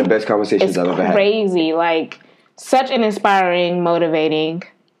wisdom. One of the best conversations I've ever had. Crazy, like such an inspiring, motivating.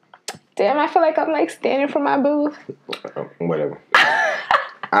 Damn, I feel like I'm like standing for my booth. Whatever.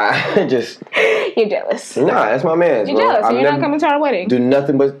 I just... You're jealous. Nah, that's my man. You're jealous. So you're not coming to our wedding. Do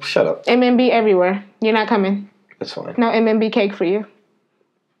nothing but... Shut up. MMB everywhere. You're not coming. That's fine. No MMB cake for you.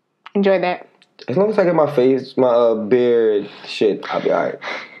 Enjoy that. As long as I get my face, my beard, shit, I'll be alright.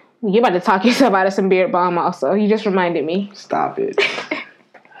 You're about to talk yourself out of some beard balm also. You just reminded me. Stop it.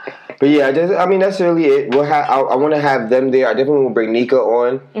 But yeah, that's really it. I want to have them there. I definitely will bring Nika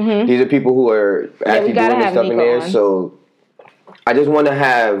on. These are people who are actually doing this stuff in there. So I just want to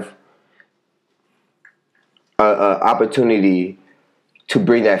have an opportunity to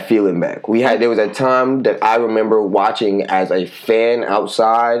bring that feeling back. There was a time that I remember watching as a fan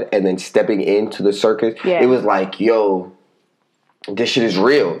outside and then stepping into the circus. Yeah. It was like, yo, this shit is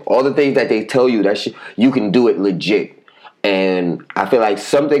real. All the things that they tell you, that shit, you can do it legit. And I feel like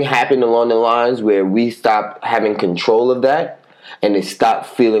something happened along the lines where we stopped having control of that and it stopped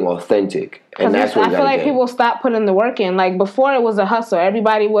feeling authentic. And that's what I feel like people stopped putting the work in. Like before it was a hustle.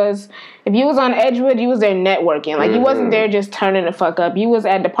 Everybody was, if you was on Edgewood, you was there networking. Like you wasn't there just turning the fuck up. You was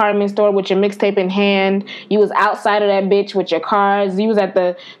at department store with your mixtape in hand. You was outside of that bitch with your cars. You was at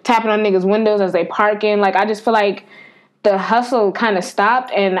the tapping on niggas' windows as they parking. Like I just feel like the hustle kind of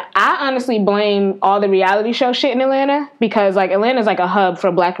stopped, and I honestly blame all the reality show shit in Atlanta because like Atlanta's like a hub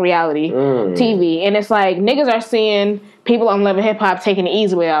for Black reality TV, and it's like niggas are seeing people on Love and Hip Hop taking the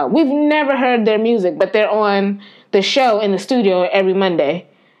easy way out. We've never heard their music, but they're on the show in the studio every Monday,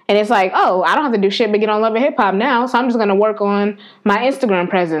 and it's like, oh, I don't have to do shit but get on Love and Hip Hop now, so I'm just gonna work on my Instagram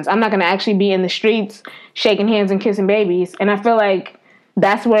presence. I'm not gonna actually be in the streets shaking hands and kissing babies, and I feel like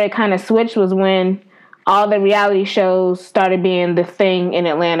that's where it kind of switched was when all the reality shows started being the thing in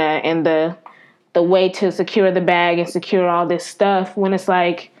Atlanta and the way to secure the bag and secure all this stuff when it's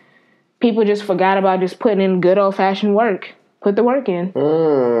like people just forgot about just putting in good old-fashioned work. Put the work in.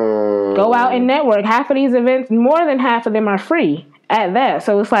 Go out and network. Half of these events, more than half of them are free at that.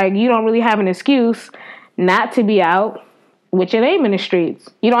 So it's like you don't really have an excuse not to be out with your name in the streets.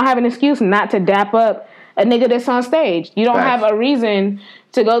 You don't have an excuse not to dap up a nigga that's on stage. You don't have a reason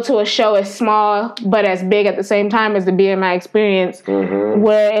to go to a show as small but as big at the same time as the BMI experience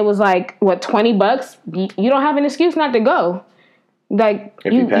where it was like, what, $20? You don't have an excuse not to go. Like,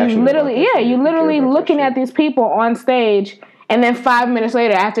 you literally looking at these people on stage and then 5 minutes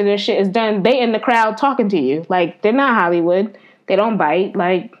later after their shit is done, they in the crowd talking to you. Like, they're not Hollywood. They don't bite.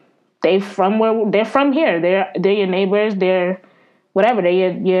 Like, they're from here. They're your neighbors. They're whatever.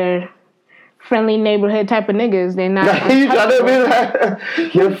 They're your friendly neighborhood type of niggas. They're not. You trying to be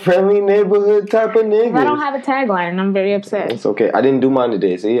like your friendly neighborhood type of niggas. I don't have a tagline, and I'm very upset. It's okay. I didn't do mine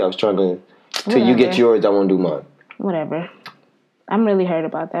today. See, I was trying to. Till you get yours, I won't do mine. Whatever. I'm really hurt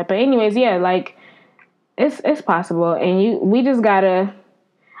about that. But anyways, yeah, like it's possible, and we just gotta.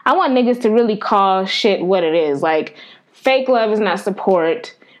 I want niggas to really call shit what it is. Like, fake love is not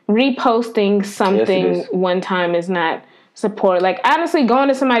support. Reposting something one time is not support. Like, honestly, going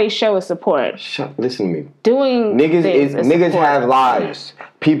to somebody's show is support. Listen to me. Doing niggas have lives.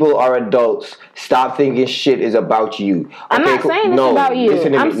 People are adults. Stop thinking shit is about you. Okay, I'm not saying it's about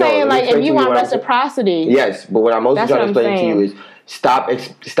you. I'm saying like if you want reciprocity. Yes, but what I'm also trying to explain to you is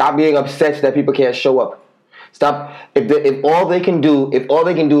stop being upset that people can't show up. Stop. If all they can do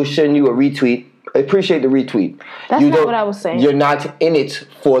is send you a retweet. Appreciate the retweet. That's not what I was saying. You're not in it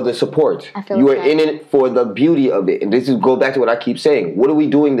for the support. You are in it for the beauty of it. And this go back to what I keep saying. What are we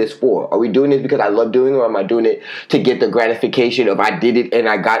doing this for? Are we doing this because I love doing it, or am I doing it to get the gratification of I did it and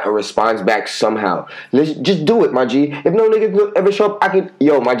I got a response back somehow? Let's just do it, my G. If no niggas ever show up,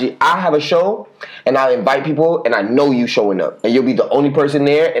 my G, I have a show and I'll invite people and I know you showing up. And you'll be the only person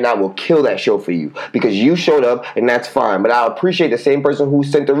there and I will kill that show for you because you showed up and that's fine. But I'll appreciate the same person who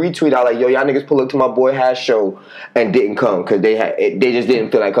sent the retweet out like, yo, y'all niggas pull up to my boy Hash show and didn't come because they just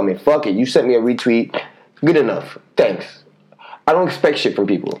didn't feel like coming. Fuck it, you sent me a retweet, good enough, thanks. I don't expect shit from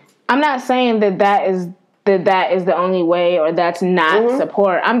people. I'm not saying that is the only way or that's not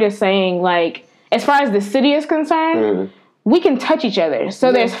support. I'm just saying, like, as far as the city is concerned, we can touch each other,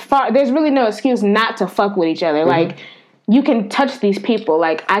 so there's really no excuse not to fuck with each other. Like, you can touch these people.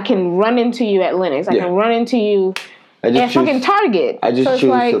 Like, I can run into you at Lennox, I can run into you and fucking Target. I just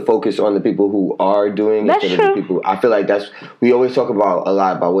choose to focus on the people who are doing instead of the people. I feel like we always talk about a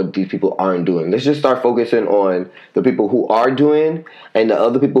lot about what these people aren't doing. Let's just start focusing on the people who are doing, and the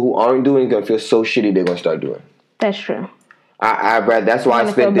other people who aren't doing are gonna feel so shitty they're gonna start doing. That's true. That's why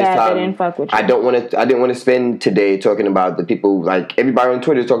I spent this time. I didn't want to spend today talking about the people, like everybody on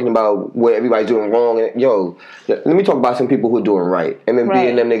Twitter is talking about what everybody's doing wrong. And, yo, let me talk about some people who are doing right. MMB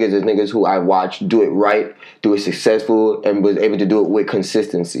and them niggas is niggas who I watched do it right, do it successful, and was able to do it with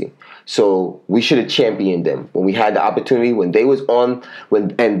consistency. So we should have championed them when we had the opportunity, when they was on,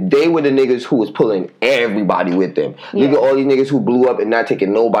 and they were the niggas who was pulling everybody with them. Look at all these niggas who blew up and not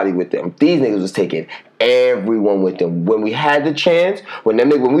taking nobody with them. These niggas was taking everyone with them. When we had the chance, when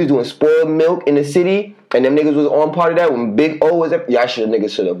we was doing spoiled milk in the city, and them niggas was on part of that, when Big O was there, y'all should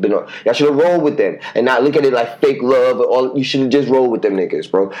have been on. Y'all should have rolled with them and not look at it like fake love or all. You should have just rolled with them niggas,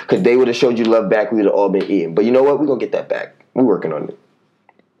 bro, because they would have showed you love back. We would have all been eating. But you know what? We're gonna get that back. We're working on it.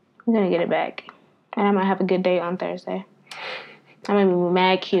 I'm gonna get it back, and I might have a good day on Thursday. I'm gonna be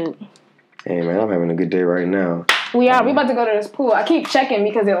mad cute. Hey man, I'm having a good day right now. We about to go to this pool. I keep checking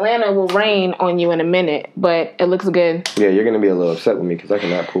because Atlanta will rain on you in a minute, but it looks good. Yeah, you're gonna be a little upset with me because I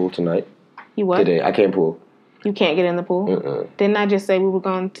cannot pool tonight. You what? Today, I can't pool. You can't get in the pool? Didn't I just say we were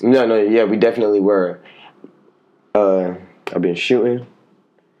going to? No, yeah, we definitely were. I've been shooting,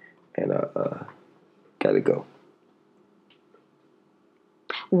 and gotta go.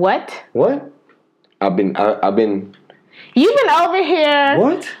 What? I've been. You've been over here.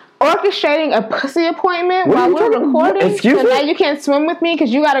 What? Orchestrating a pussy appointment while we're recording. Excuse me? Now you can't swim with me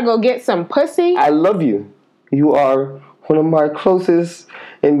because you gotta go get some pussy. I love you. You are one of my closest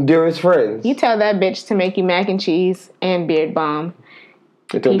and dearest friends. You tell that bitch to make you mac and cheese and beard balm.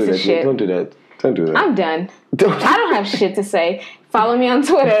 Don't piece do of that. shit. Don't do that. Don't do that. I'm done. Don't. I don't have shit to say. Follow me on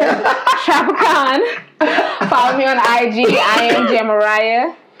Twitter, Trapacon. Follow me on IG, I am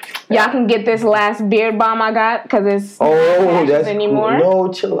Jamariah. Y'all can get this last beard balm I got because it's not that's anymore. Cool.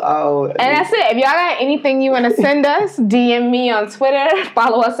 No, chill out. And that's it. If y'all got anything you want to send us, DM me on Twitter.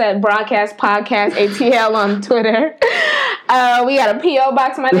 Follow us at Broadcast Podcast ATL on Twitter. We got a P.O.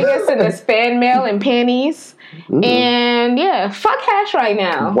 box, my niggas. Send us fan mail and panties. And yeah, fuck Hash right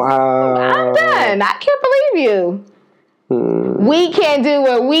now. Wow. I'm done. I can't believe you. We can't do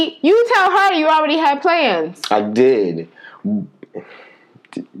what you tell her you already had plans. I did.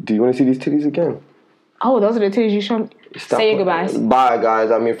 Do you want to see these titties again? Oh, those are the titties you showed me. Stop. Say your goodbyes. Bye, guys.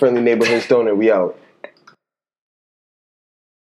 I'm your friendly neighborhood stoner. We out.